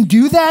like, you can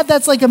do that?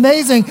 That's like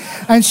amazing.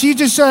 And she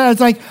just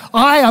started like,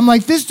 I'm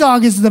like, this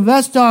dog is the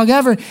best dog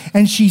ever.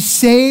 And she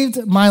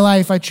saved my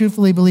life. I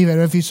truthfully believe it.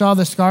 If you saw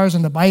the scars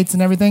and the bites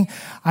and everything,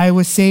 I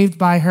was saved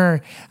by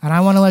her. And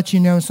I want to let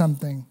you know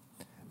something.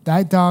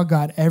 That dog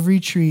got every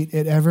treat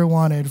it ever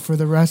wanted for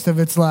the rest of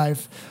its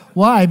life.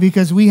 Why?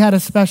 Because we had a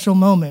special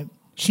moment.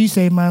 She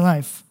saved my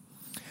life.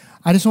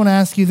 I just want to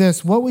ask you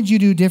this. What would you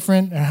do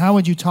different, and how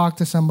would you talk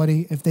to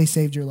somebody if they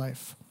saved your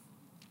life?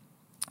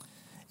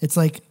 It's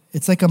like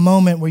a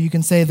moment where you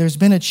can say, there's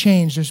been a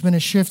change, there's been a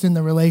shift in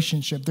the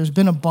relationship, there's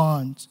been a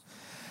bond.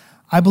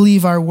 I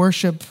believe our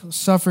worship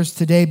suffers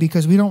today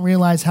because we don't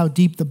realize how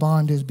deep the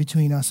bond is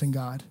between us and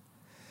God.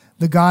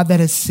 The God that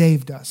has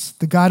saved us,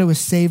 the God who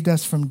has saved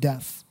us from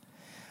death.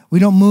 We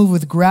don't move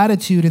with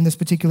gratitude in this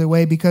particular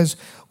way because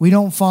we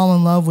don't fall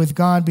in love with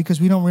God because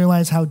we don't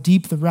realize how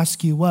deep the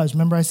rescue was.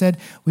 Remember I said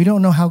we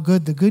don't know how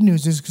good the good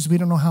news is because we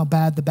don't know how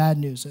bad the bad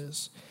news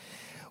is.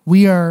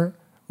 We are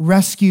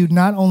rescued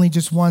not only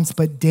just once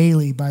but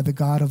daily by the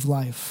God of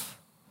life.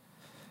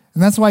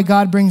 And that's why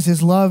God brings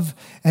his love,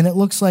 and it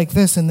looks like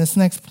this in this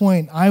next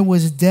point. I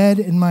was dead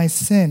in my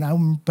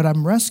sin, but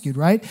I'm rescued,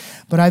 right?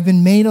 But I've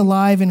been made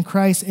alive in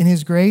Christ in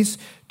his grace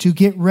to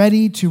get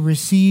ready to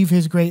receive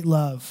his great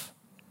love.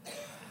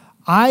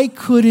 I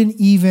couldn't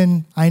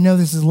even, I know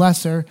this is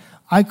lesser,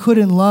 I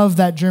couldn't love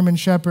that German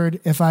Shepherd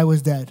if I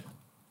was dead,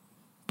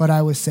 but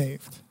I was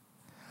saved.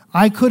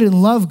 I couldn't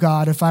love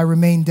God if I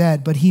remained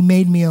dead, but he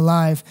made me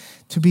alive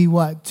to be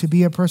what? To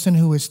be a person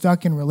who is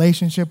stuck in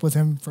relationship with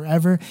him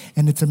forever,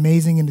 and it's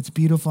amazing and it's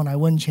beautiful, and I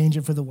wouldn't change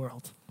it for the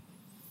world.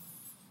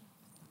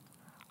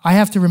 I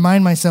have to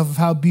remind myself of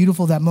how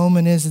beautiful that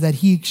moment is, that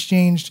he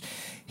exchanged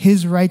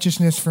his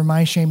righteousness for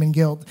my shame and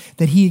guilt,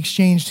 that he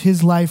exchanged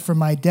his life for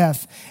my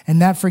death,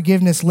 and that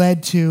forgiveness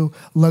led to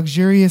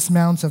luxurious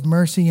amounts of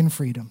mercy and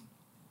freedom.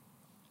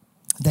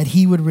 That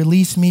he would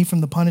release me from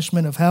the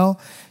punishment of hell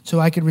so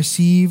I could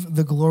receive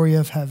the glory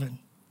of heaven.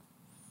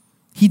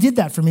 He did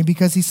that for me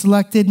because he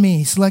selected me.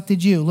 He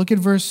selected you. Look at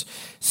verse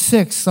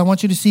 6. I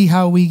want you to see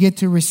how we get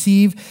to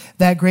receive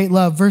that great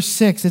love. Verse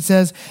 6, it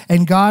says,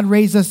 and God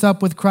raised us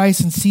up with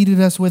Christ and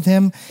seated us with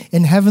him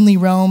in heavenly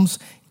realms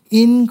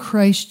in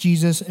Christ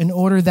Jesus, in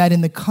order that in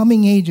the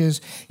coming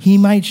ages he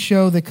might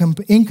show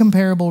the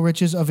incomparable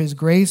riches of his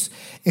grace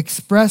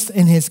expressed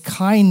in his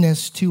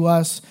kindness to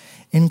us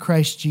in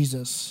Christ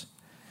Jesus.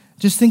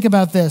 Just think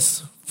about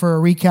this for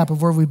a recap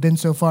of where we've been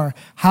so far.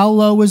 How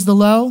low was the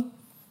low?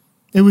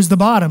 It was the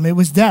bottom. It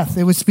was death.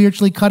 It was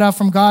spiritually cut off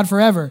from God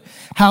forever.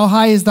 How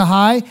high is the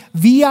high?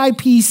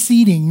 VIP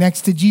seating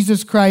next to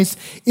Jesus Christ,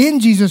 in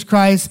Jesus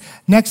Christ,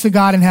 next to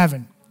God in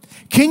heaven.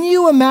 Can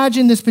you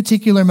imagine this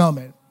particular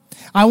moment?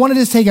 I want to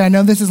just take it. I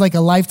know this is like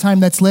a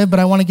lifetime that's lived, but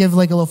I want to give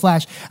like a little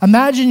flash.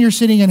 Imagine you're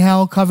sitting in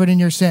hell covered in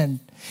your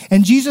sin.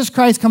 And Jesus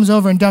Christ comes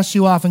over and dusts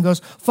you off and goes,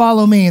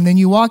 follow me. And then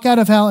you walk out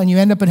of hell and you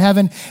end up in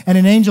heaven, and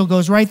an angel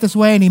goes right this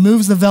way and he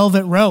moves the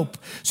velvet rope.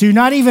 So you're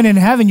not even in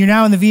heaven. You're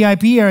now in the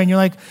VIP area and you're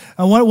like,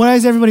 why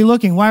is everybody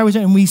looking? Why are we?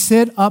 And we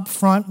sit up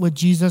front with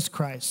Jesus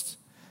Christ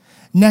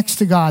next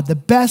to God, the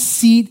best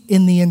seat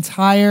in the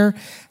entire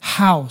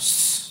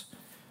house.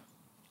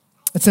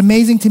 It's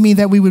amazing to me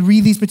that we would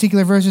read these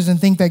particular verses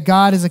and think that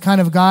God is a kind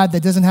of God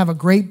that doesn't have a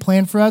great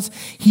plan for us.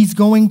 He's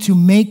going to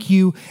make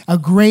you a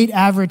great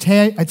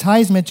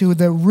advertisement to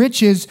the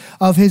riches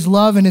of his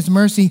love and his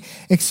mercy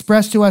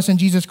expressed to us in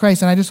Jesus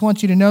Christ. And I just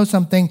want you to know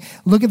something.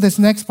 Look at this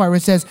next part where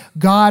it says,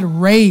 God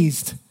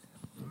raised.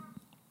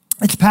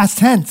 It's past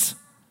tense.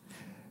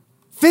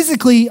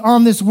 Physically,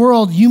 on this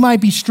world, you might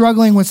be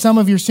struggling with some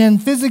of your sin.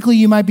 Physically,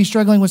 you might be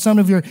struggling with some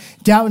of your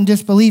doubt and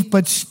disbelief,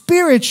 but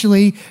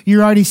spiritually,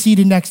 you're already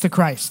seated next to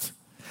Christ.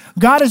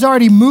 God is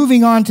already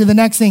moving on to the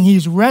next thing.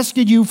 He's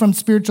rescued you from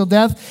spiritual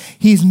death.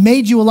 He's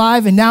made you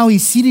alive, and now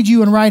he's seated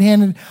you in the right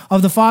hand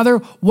of the Father.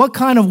 What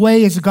kind of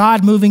way is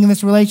God moving in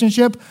this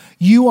relationship?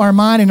 You are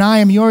mine, and I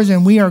am yours,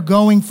 and we are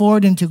going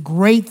forward into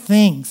great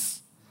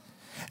things.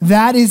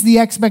 That is the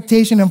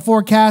expectation and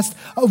forecast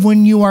of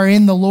when you are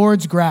in the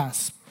Lord's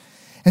grasp.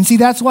 And see,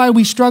 that's why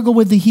we struggle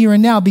with the here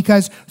and now,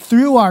 because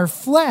through our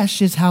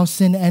flesh is how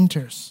sin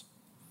enters.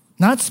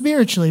 Not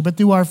spiritually, but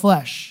through our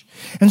flesh.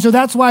 And so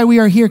that's why we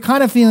are here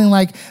kind of feeling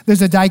like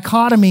there's a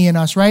dichotomy in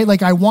us, right?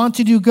 Like I want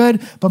to do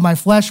good, but my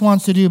flesh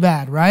wants to do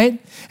bad,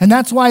 right? And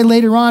that's why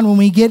later on when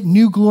we get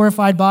new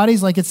glorified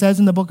bodies, like it says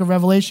in the book of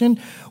Revelation,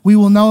 we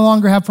will no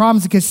longer have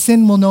problems because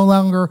sin will no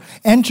longer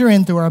enter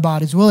in through our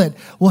bodies, will it?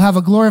 We'll have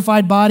a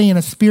glorified body and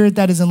a spirit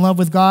that is in love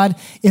with God.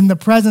 In the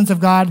presence of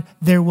God,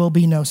 there will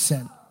be no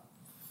sin.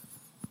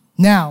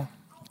 Now,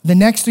 the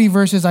next three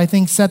verses, I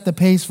think, set the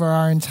pace for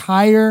our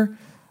entire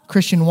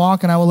Christian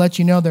walk, and I will let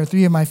you know they're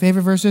three of my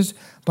favorite verses,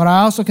 but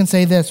I also can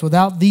say this,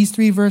 without these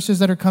three verses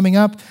that are coming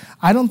up,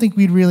 I don't think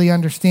we'd really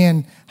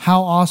understand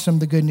how awesome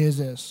the good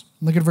news is.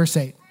 Look at verse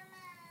 8.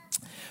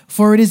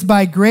 For it is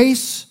by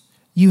grace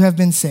you have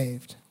been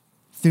saved,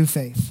 through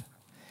faith.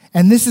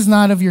 And this is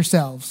not of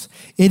yourselves.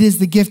 It is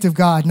the gift of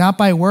God, not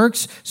by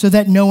works, so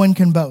that no one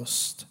can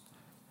boast.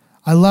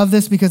 I love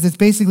this because it's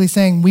basically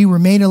saying we were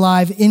made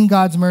alive in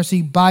God's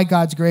mercy by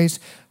God's grace.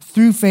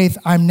 Through faith,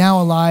 I'm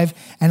now alive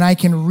and I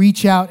can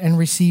reach out and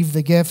receive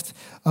the gift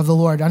of the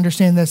Lord.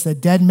 Understand this, that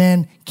dead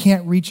men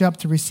can't reach up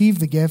to receive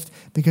the gift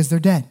because they're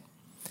dead.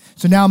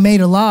 So now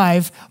made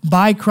alive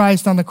by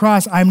Christ on the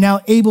cross, I'm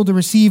now able to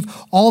receive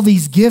all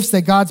these gifts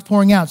that God's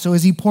pouring out. So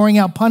is he pouring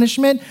out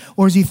punishment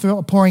or is he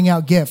pouring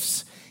out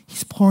gifts?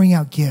 He's pouring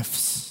out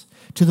gifts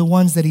to the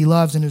ones that he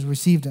loves and has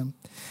received them.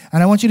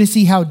 And I want you to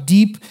see how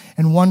deep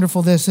and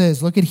wonderful this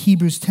is. Look at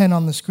Hebrews 10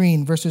 on the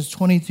screen, verses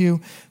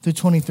 22 through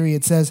 23.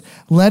 It says,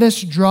 let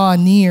us draw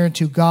near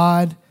to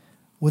God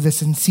with a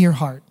sincere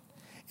heart.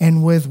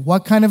 And with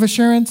what kind of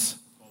assurance?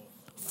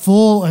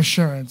 Full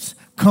assurance,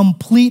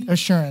 complete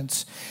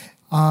assurance.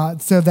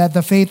 So that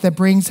the faith that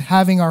brings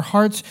having our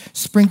hearts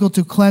sprinkled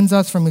to cleanse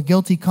us from a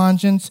guilty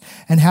conscience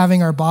and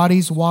having our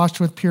bodies washed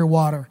with pure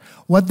water.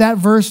 What that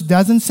verse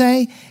doesn't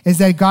say is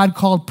that God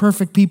called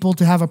perfect people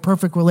to have a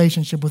perfect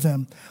relationship with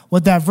him.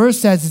 What that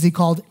verse says is he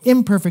called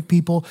imperfect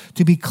people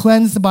to be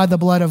cleansed by the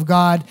blood of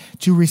God,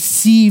 to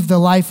receive the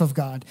life of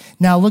God.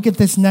 Now look at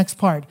this next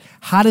part.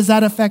 How does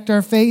that affect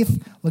our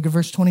faith? Look at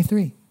verse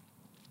 23.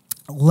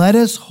 Let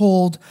us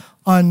hold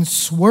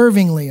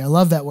unswervingly, I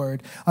love that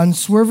word,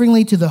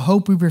 unswervingly to the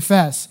hope we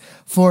profess,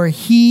 for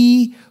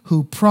he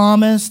who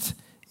promised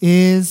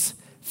is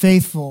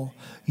faithful.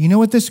 You know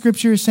what this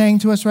scripture is saying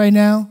to us right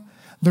now?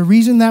 The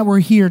reason that we're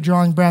here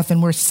drawing breath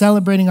and we're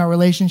celebrating our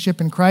relationship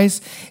in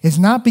Christ is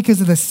not because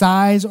of the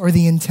size or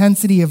the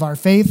intensity of our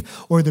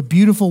faith or the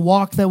beautiful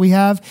walk that we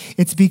have.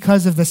 It's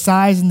because of the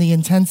size and the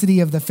intensity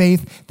of the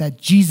faith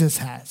that Jesus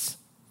has.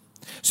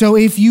 So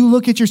if you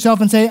look at yourself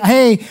and say,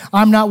 hey,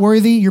 I'm not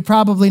worthy, you're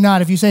probably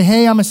not. If you say,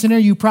 hey, I'm a sinner,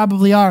 you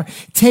probably are.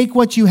 Take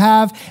what you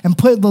have and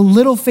put the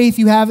little faith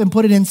you have and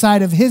put it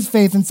inside of his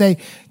faith and say,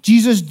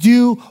 Jesus,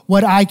 do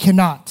what I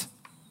cannot.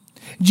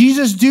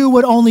 Jesus, do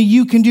what only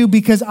you can do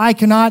because I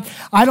cannot.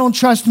 I don't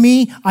trust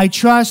me, I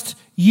trust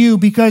you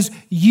because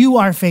you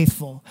are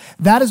faithful.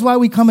 That is why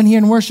we come in here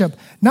and worship.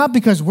 Not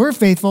because we're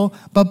faithful,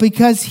 but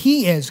because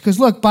he is. Because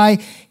look, by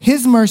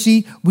his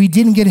mercy, we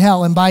didn't get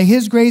hell. And by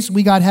his grace,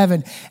 we got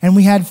heaven. And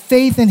we had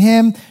faith in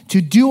him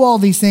to do all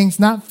these things,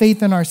 not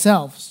faith in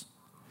ourselves.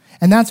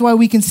 And that's why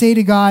we can say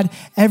to God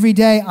every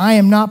day, I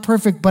am not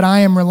perfect, but I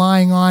am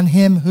relying on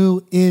him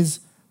who is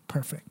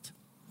perfect.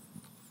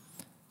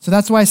 So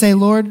that's why I say,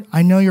 Lord,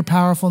 I know you're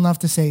powerful enough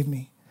to save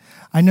me.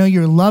 I know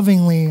you're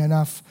lovingly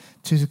enough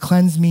to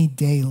cleanse me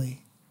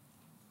daily.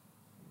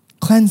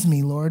 Cleanse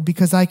me, Lord,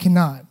 because I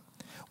cannot.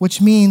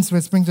 Which means,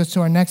 which brings us to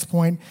our next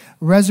point,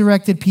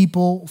 resurrected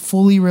people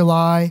fully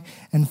rely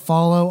and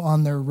follow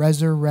on their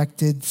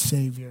resurrected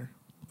Savior.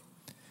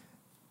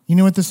 You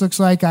know what this looks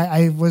like?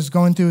 I was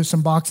going through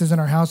some boxes in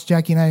our house.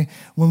 Jackie and I,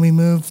 when we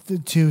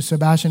moved to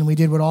Sebastian, we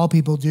did what all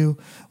people do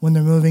when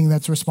they're moving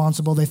that's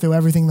responsible. They throw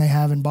everything they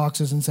have in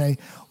boxes and say,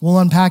 we'll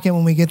unpack it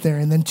when we get there.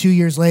 And then 2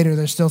 years later,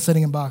 they're still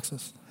sitting in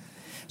boxes.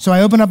 So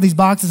I opened up these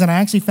boxes and I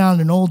actually found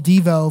an old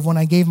Devo of when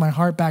I gave my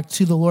heart back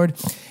to the Lord.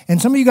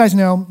 And some of you guys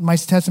know my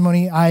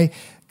testimony. I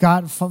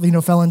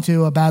fell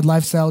into a bad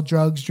lifestyle,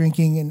 drugs,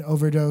 drinking, and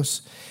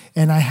overdose.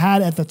 And I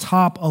had at the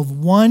top of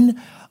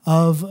one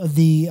of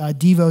the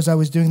Devos I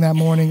was doing that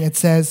morning, it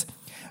says,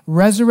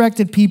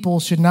 resurrected people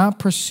should not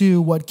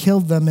pursue what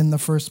killed them in the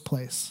first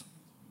place.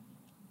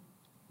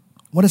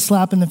 What a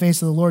slap in the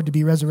face of the Lord to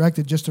be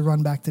resurrected just to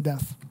run back to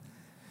death.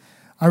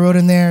 I wrote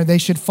in there, they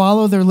should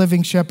follow their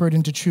living shepherd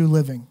into true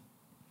living.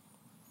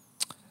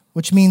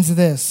 Which means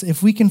this,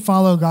 if we can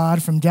follow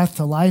God from death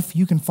to life,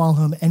 you can follow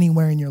him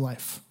anywhere in your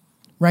life.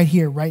 Right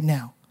here, right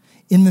now,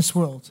 in this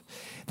world.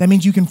 That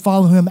means you can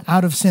follow him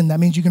out of sin. That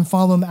means you can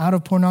follow him out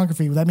of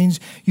pornography. That means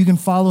you can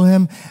follow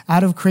him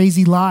out of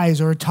crazy lies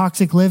or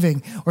toxic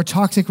living or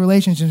toxic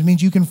relationships. It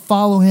means you can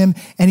follow him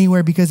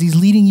anywhere because he's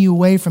leading you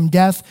away from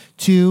death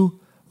to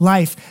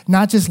life.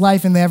 Not just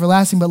life in the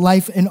everlasting, but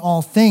life in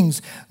all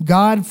things.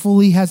 God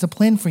fully has a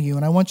plan for you.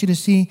 And I want you to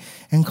see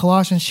in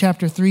Colossians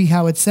chapter 3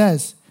 how it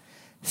says,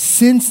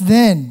 since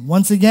then,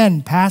 once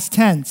again, past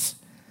tense,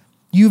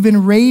 you've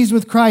been raised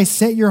with Christ.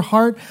 Set your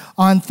heart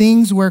on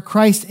things where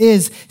Christ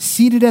is,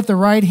 seated at the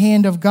right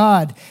hand of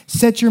God.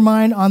 Set your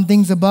mind on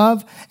things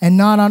above and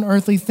not on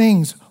earthly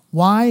things.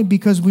 Why?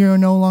 Because we are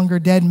no longer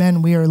dead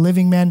men. We are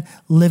living men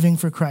living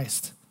for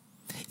Christ.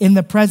 In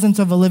the presence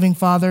of a living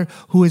Father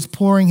who is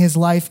pouring his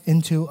life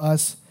into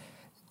us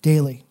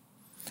daily.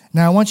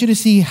 Now, I want you to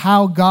see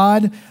how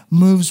God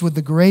moves with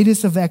the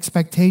greatest of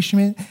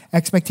expectation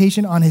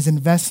on his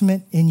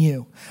investment in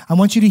you. I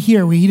want you to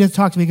hear where he does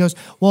talk to me. He goes,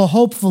 well,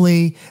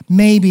 hopefully,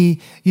 maybe,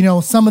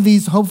 some of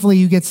these, hopefully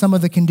you get some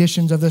of the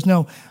conditions of this.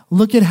 No,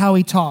 look at how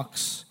he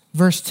talks.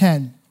 Verse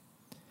 10,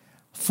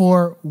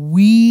 for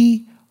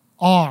we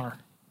are.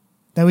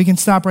 That we can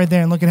stop right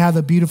there and look at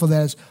how beautiful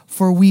that is.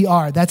 For we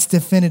are, that's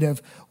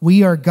definitive.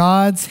 We are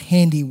God's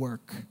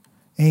handiwork.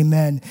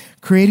 Amen.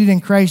 Created in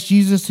Christ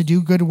Jesus to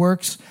do good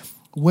works,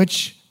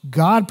 which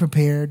God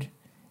prepared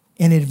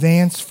in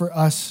advance for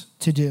us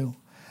to do.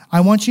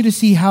 I want you to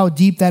see how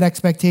deep that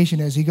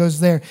expectation is. He goes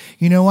there,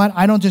 you know what?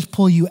 I don't just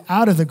pull you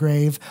out of the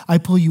grave. I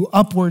pull you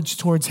upwards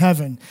towards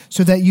heaven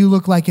so that you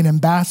look like an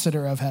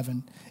ambassador of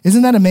heaven.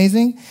 Isn't that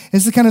amazing?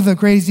 This is kind of the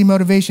crazy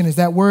motivation is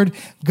that word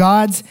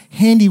God's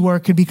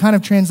handiwork could be kind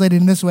of translated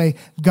in this way,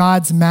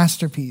 God's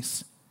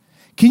masterpiece.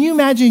 Can you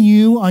imagine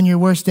you on your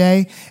worst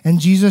day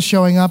and Jesus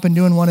showing up and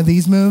doing one of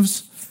these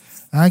moves?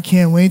 I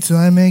can't wait till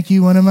I make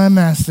you one of my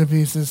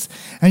masterpieces.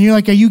 And you're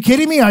like, are you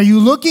kidding me? Are you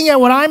looking at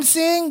what I'm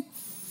seeing?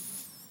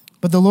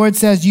 But the Lord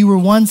says you were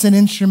once an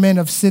instrument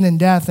of sin and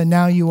death, and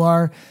now you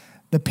are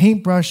the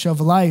paintbrush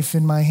of life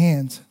in my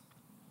hands.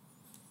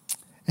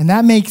 And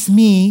that makes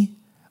me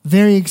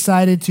very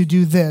excited to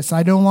do this.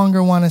 I no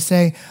longer want to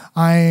say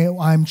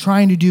I'm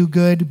trying to do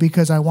good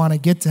because I want to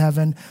get to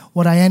heaven.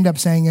 What I end up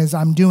saying is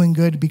I'm doing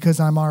good because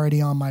I'm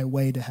already on my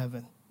way to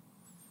heaven,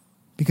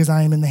 because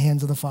I am in the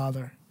hands of the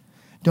Father.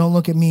 Don't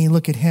look at me,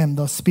 look at him.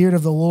 The Spirit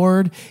of the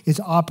Lord is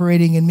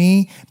operating in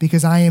me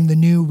because I am the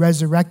new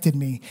resurrected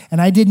me.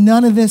 And I did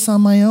none of this on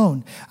my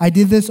own. I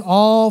did this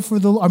all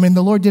the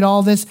Lord did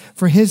all this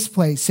for his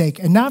sake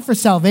and not for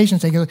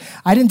salvation's sake.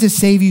 I didn't just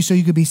save you so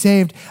you could be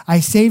saved. I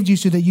saved you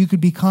so that you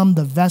could become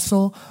the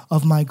vessel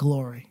of my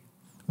glory.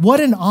 What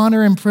an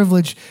honor and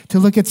privilege to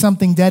look at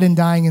something dead and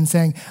dying and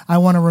saying, I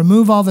want to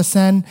remove all the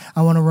sin,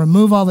 I want to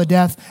remove all the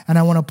death, and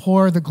I want to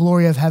pour the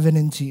glory of heaven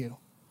into you.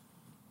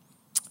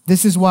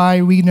 This is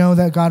why we know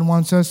that God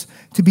wants us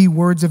to be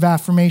words of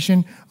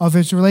affirmation of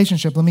his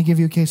relationship. Let me give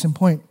you a case in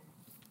point.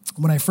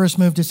 When I first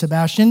moved to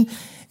Sebastian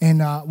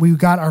and we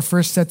got our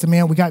first sets of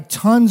mail, we got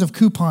tons of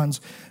coupons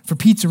for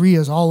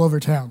pizzerias all over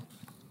town.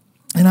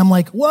 And I'm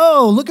like,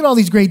 whoa, look at all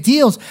these great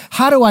deals.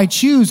 How do I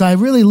choose? I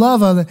really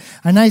love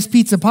a nice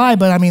pizza pie,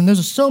 but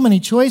there's so many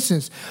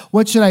choices.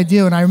 What should I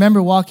do? And I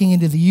remember walking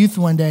into the youth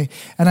one day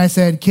and I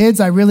said, kids,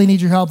 I really need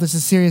your help. This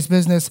is serious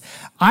business.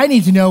 I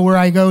need to know where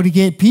I go to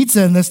get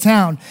pizza in this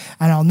town.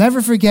 And I'll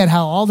never forget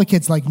how all the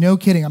kids, like, no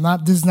kidding,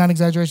 this is not an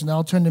exaggeration. They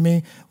all turned to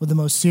me with the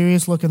most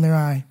serious look in their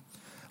eye.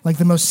 Like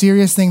the most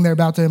serious thing they're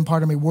about to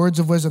impart on me, words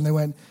of wisdom. They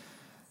went,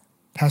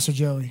 Pastor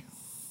Joey,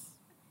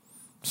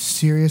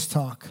 serious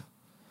talk.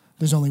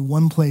 There's only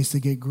one place to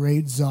get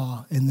great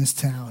za in this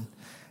town.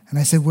 And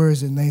I said, where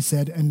is it? And they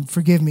said, and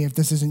forgive me if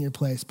this isn't your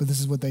place, but this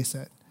is what they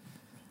said.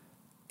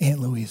 Aunt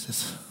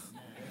Louise's.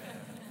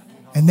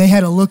 And they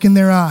had a look in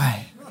their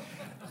eye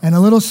and a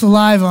little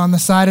saliva on the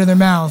side of their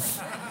mouth.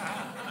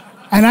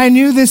 And I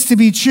knew this to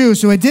be true.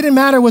 So it didn't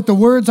matter what the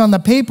words on the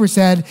paper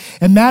said.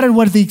 It mattered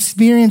what the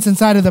experience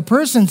inside of the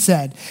person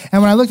said.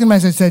 And when I looked at them, I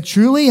said,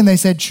 truly? And they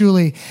said,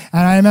 truly.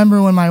 And I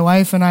remember when my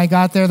wife and I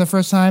got there the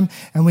first time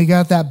and we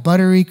got that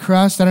buttery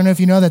crust. I don't know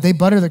if you know that they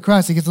butter the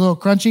crust. It gets a little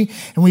crunchy.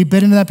 And we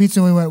bit into that pizza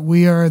and we went,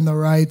 we are in the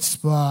right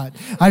spot.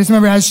 I just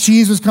remember as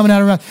cheese was coming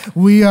out of our mouth,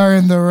 we are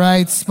in the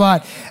right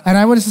spot. And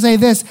I want to say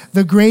this,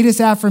 the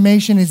greatest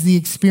affirmation is the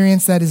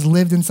experience that is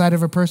lived inside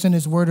of a person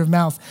is word of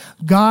mouth.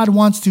 God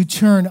wants to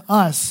turn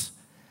us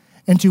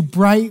into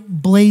bright,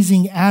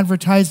 blazing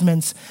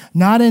advertisements,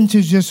 not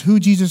into just who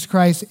Jesus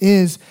Christ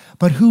is,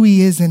 but who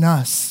he is in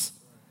us.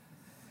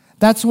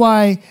 That's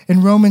why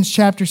in Romans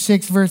chapter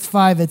 6, verse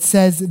 5, it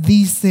says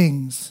these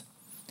things.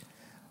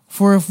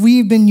 For if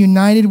we've been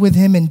united with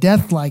him in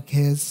death like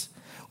his,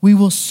 we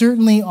will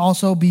certainly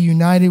also be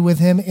united with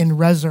him in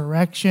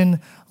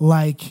resurrection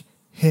like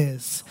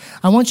his.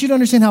 I want you to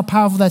understand how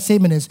powerful that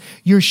statement is.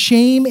 Your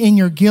shame and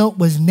your guilt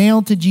was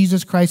nailed to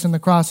Jesus Christ on the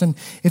cross. And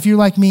if you're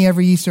like me,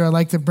 every Easter, I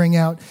like to bring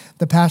out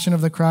the Passion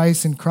of the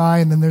Christ and cry,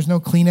 and then there's no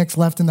Kleenex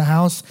left in the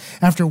house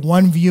after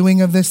one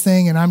viewing of this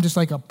thing, and I'm just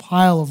like a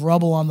pile of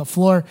rubble on the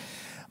floor.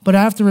 But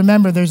I have to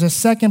remember there's a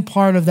second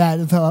part of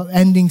that, the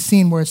ending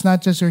scene, where it's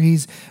not just where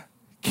he's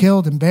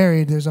killed and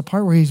buried. There's a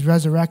part where he's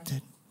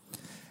resurrected.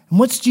 And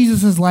what's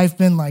Jesus' life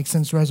been like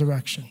since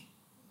resurrection?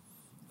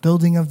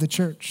 Building of the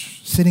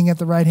church, sitting at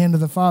the right hand of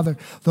the Father,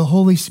 the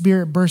Holy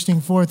Spirit bursting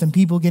forth and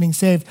people getting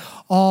saved,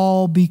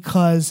 all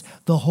because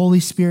the Holy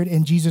Spirit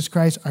and Jesus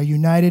Christ are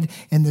united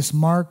in this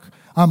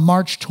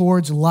march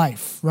towards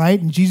life, right?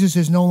 And Jesus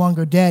is no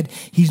longer dead.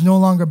 He's no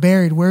longer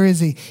buried. Where is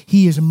he?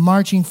 He is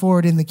marching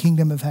forward in the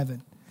kingdom of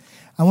heaven.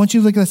 I want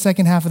you to look at the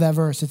second half of that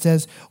verse. It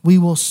says, we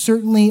will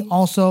certainly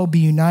also be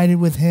united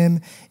with him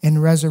in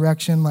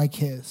resurrection like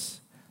his.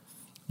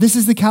 This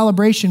is the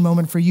calibration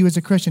moment for you as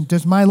a Christian.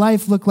 Does my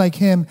life look like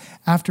him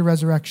after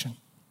resurrection?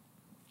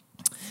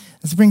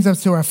 This brings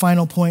us to our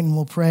final point, and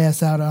we'll pray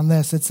us out on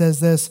this. It says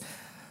this,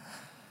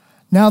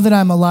 now that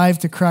I'm alive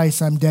to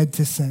Christ, I'm dead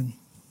to sin.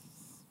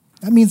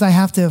 That means I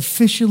have to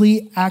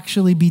officially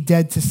actually be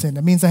dead to sin.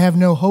 That means I have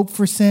no hope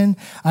for sin.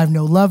 I have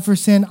no love for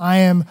sin. I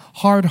am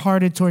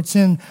hard-hearted towards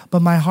sin,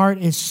 but my heart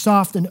is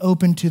soft and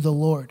open to the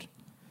Lord.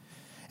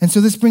 And so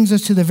this brings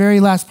us to the very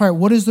last part.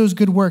 What is those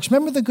good works?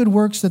 Remember the good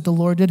works that the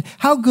Lord did?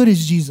 How good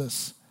is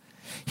Jesus?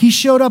 He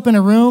showed up in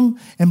a room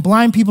and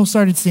blind people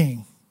started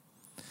seeing.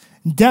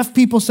 Deaf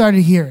people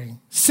started hearing.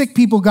 Sick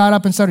people got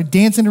up and started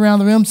dancing around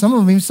the room. Some of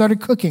them even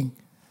started cooking.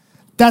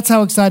 That's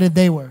how excited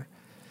they were.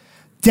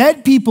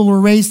 Dead people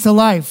were raised to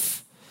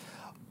life.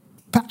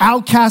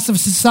 Outcasts of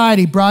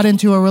society brought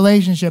into a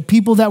relationship.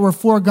 People that were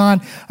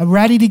foregone,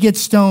 ready to get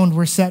stoned,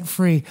 were set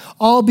free.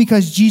 All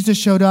because Jesus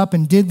showed up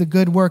and did the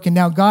good work. And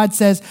now God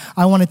says,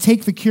 I want to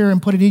take the cure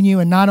and put it in you.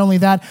 And not only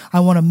that, I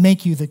want to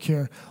make you the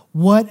cure.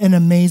 What an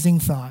amazing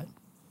thought.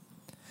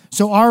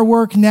 So our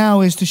work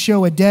now is to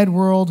show a dead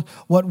world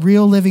what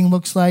real living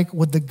looks like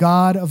with the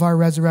God of our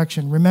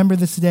resurrection. Remember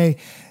this today.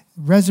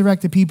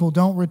 Resurrected people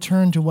don't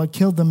return to what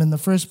killed them in the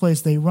first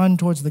place. They run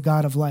towards the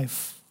God of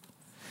life.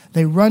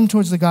 They run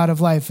towards the God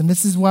of life. And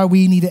this is why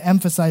we need to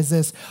emphasize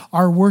this.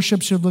 Our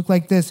worship should look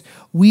like this.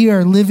 We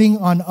are living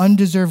on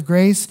undeserved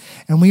grace,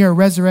 and we are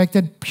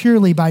resurrected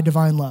purely by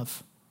divine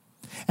love.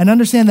 And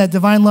understand that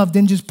divine love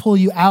didn't just pull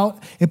you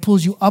out. It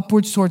pulls you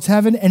upwards towards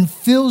heaven and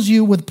fills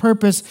you with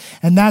purpose.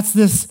 And that's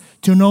this,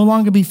 to no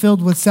longer be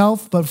filled with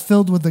self, but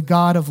filled with the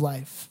God of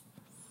life.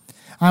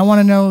 I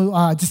want to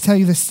know, just tell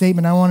you this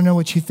statement. I want to know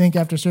what you think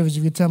after service.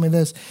 If you tell me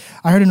this.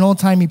 I heard an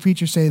old-timey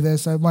preacher say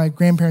this. My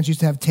grandparents used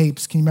to have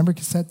tapes. Can you remember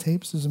cassette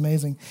tapes? It was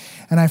amazing.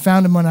 And I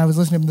found them when I was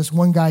listening to them. This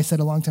one guy said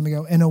a long time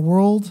ago, in a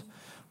world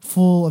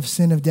full of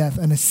sin of death,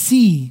 and a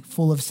sea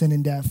full of sin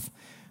and death,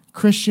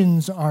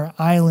 Christians are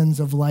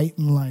islands of light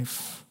and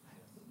life,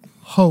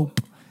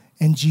 hope,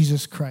 and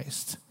Jesus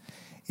Christ.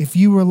 If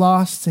you were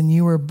lost and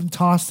you were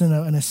tossed in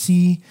a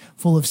sea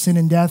full of sin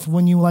and death,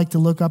 wouldn't you like to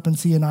look up and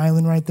see an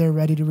island right there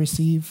ready to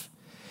receive?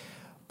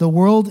 The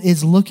world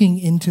is looking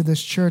into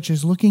this church,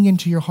 is looking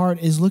into your heart,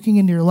 is looking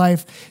into your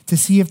life to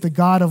see if the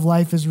God of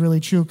life is really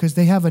true, because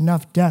they have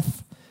enough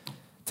death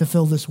to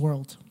fill this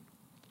world.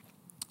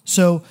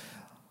 So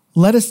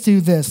let us do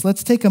this.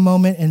 Let's take a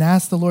moment and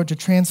ask the Lord to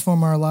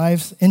transform our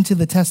lives into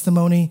the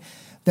testimony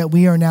that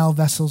we are now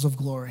vessels of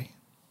glory.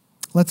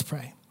 Let's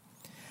pray.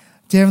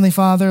 Dear Heavenly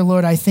Father,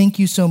 Lord, I thank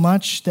you so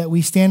much that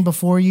we stand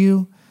before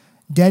you,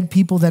 dead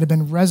people that have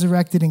been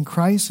resurrected in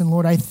Christ. And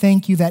Lord, I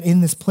thank you that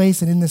in this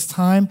place and in this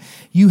time,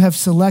 you have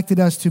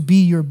selected us to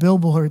be your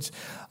billboards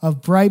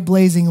of bright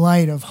blazing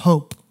light of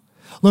hope.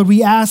 Lord,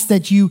 we ask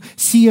that you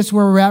see us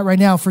where we're at right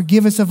now.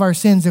 Forgive us of our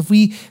sins. If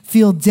we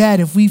feel dead,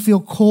 if we feel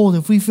cold,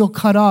 if we feel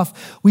cut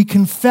off, we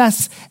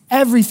confess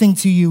everything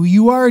to you.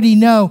 You already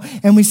know.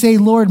 And we say,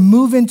 Lord,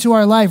 move into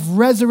our life,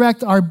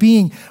 resurrect our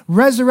being,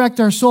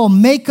 resurrect our soul,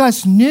 make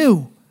us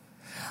new.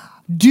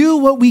 Do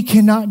what we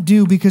cannot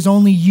do because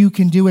only you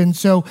can do it. And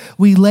so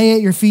we lay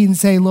at your feet and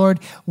say, Lord,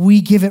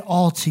 we give it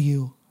all to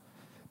you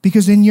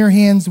because in your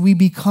hands we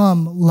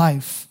become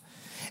life.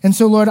 And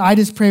so, Lord, I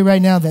just pray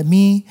right now that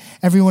me,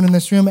 everyone in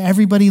this room,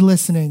 everybody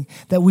listening,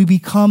 that we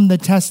become the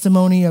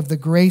testimony of the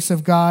grace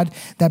of God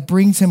that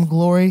brings him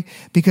glory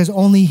because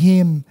only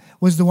him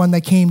was the one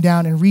that came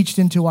down and reached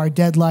into our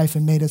dead life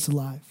and made us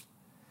alive.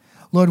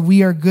 Lord,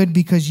 we are good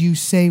because you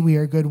say we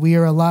are good. We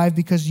are alive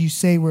because you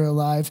say we're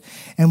alive.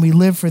 And we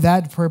live for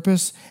that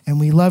purpose. And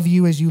we love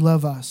you as you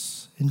love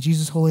us. In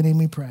Jesus' holy name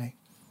we pray.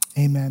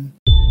 Amen.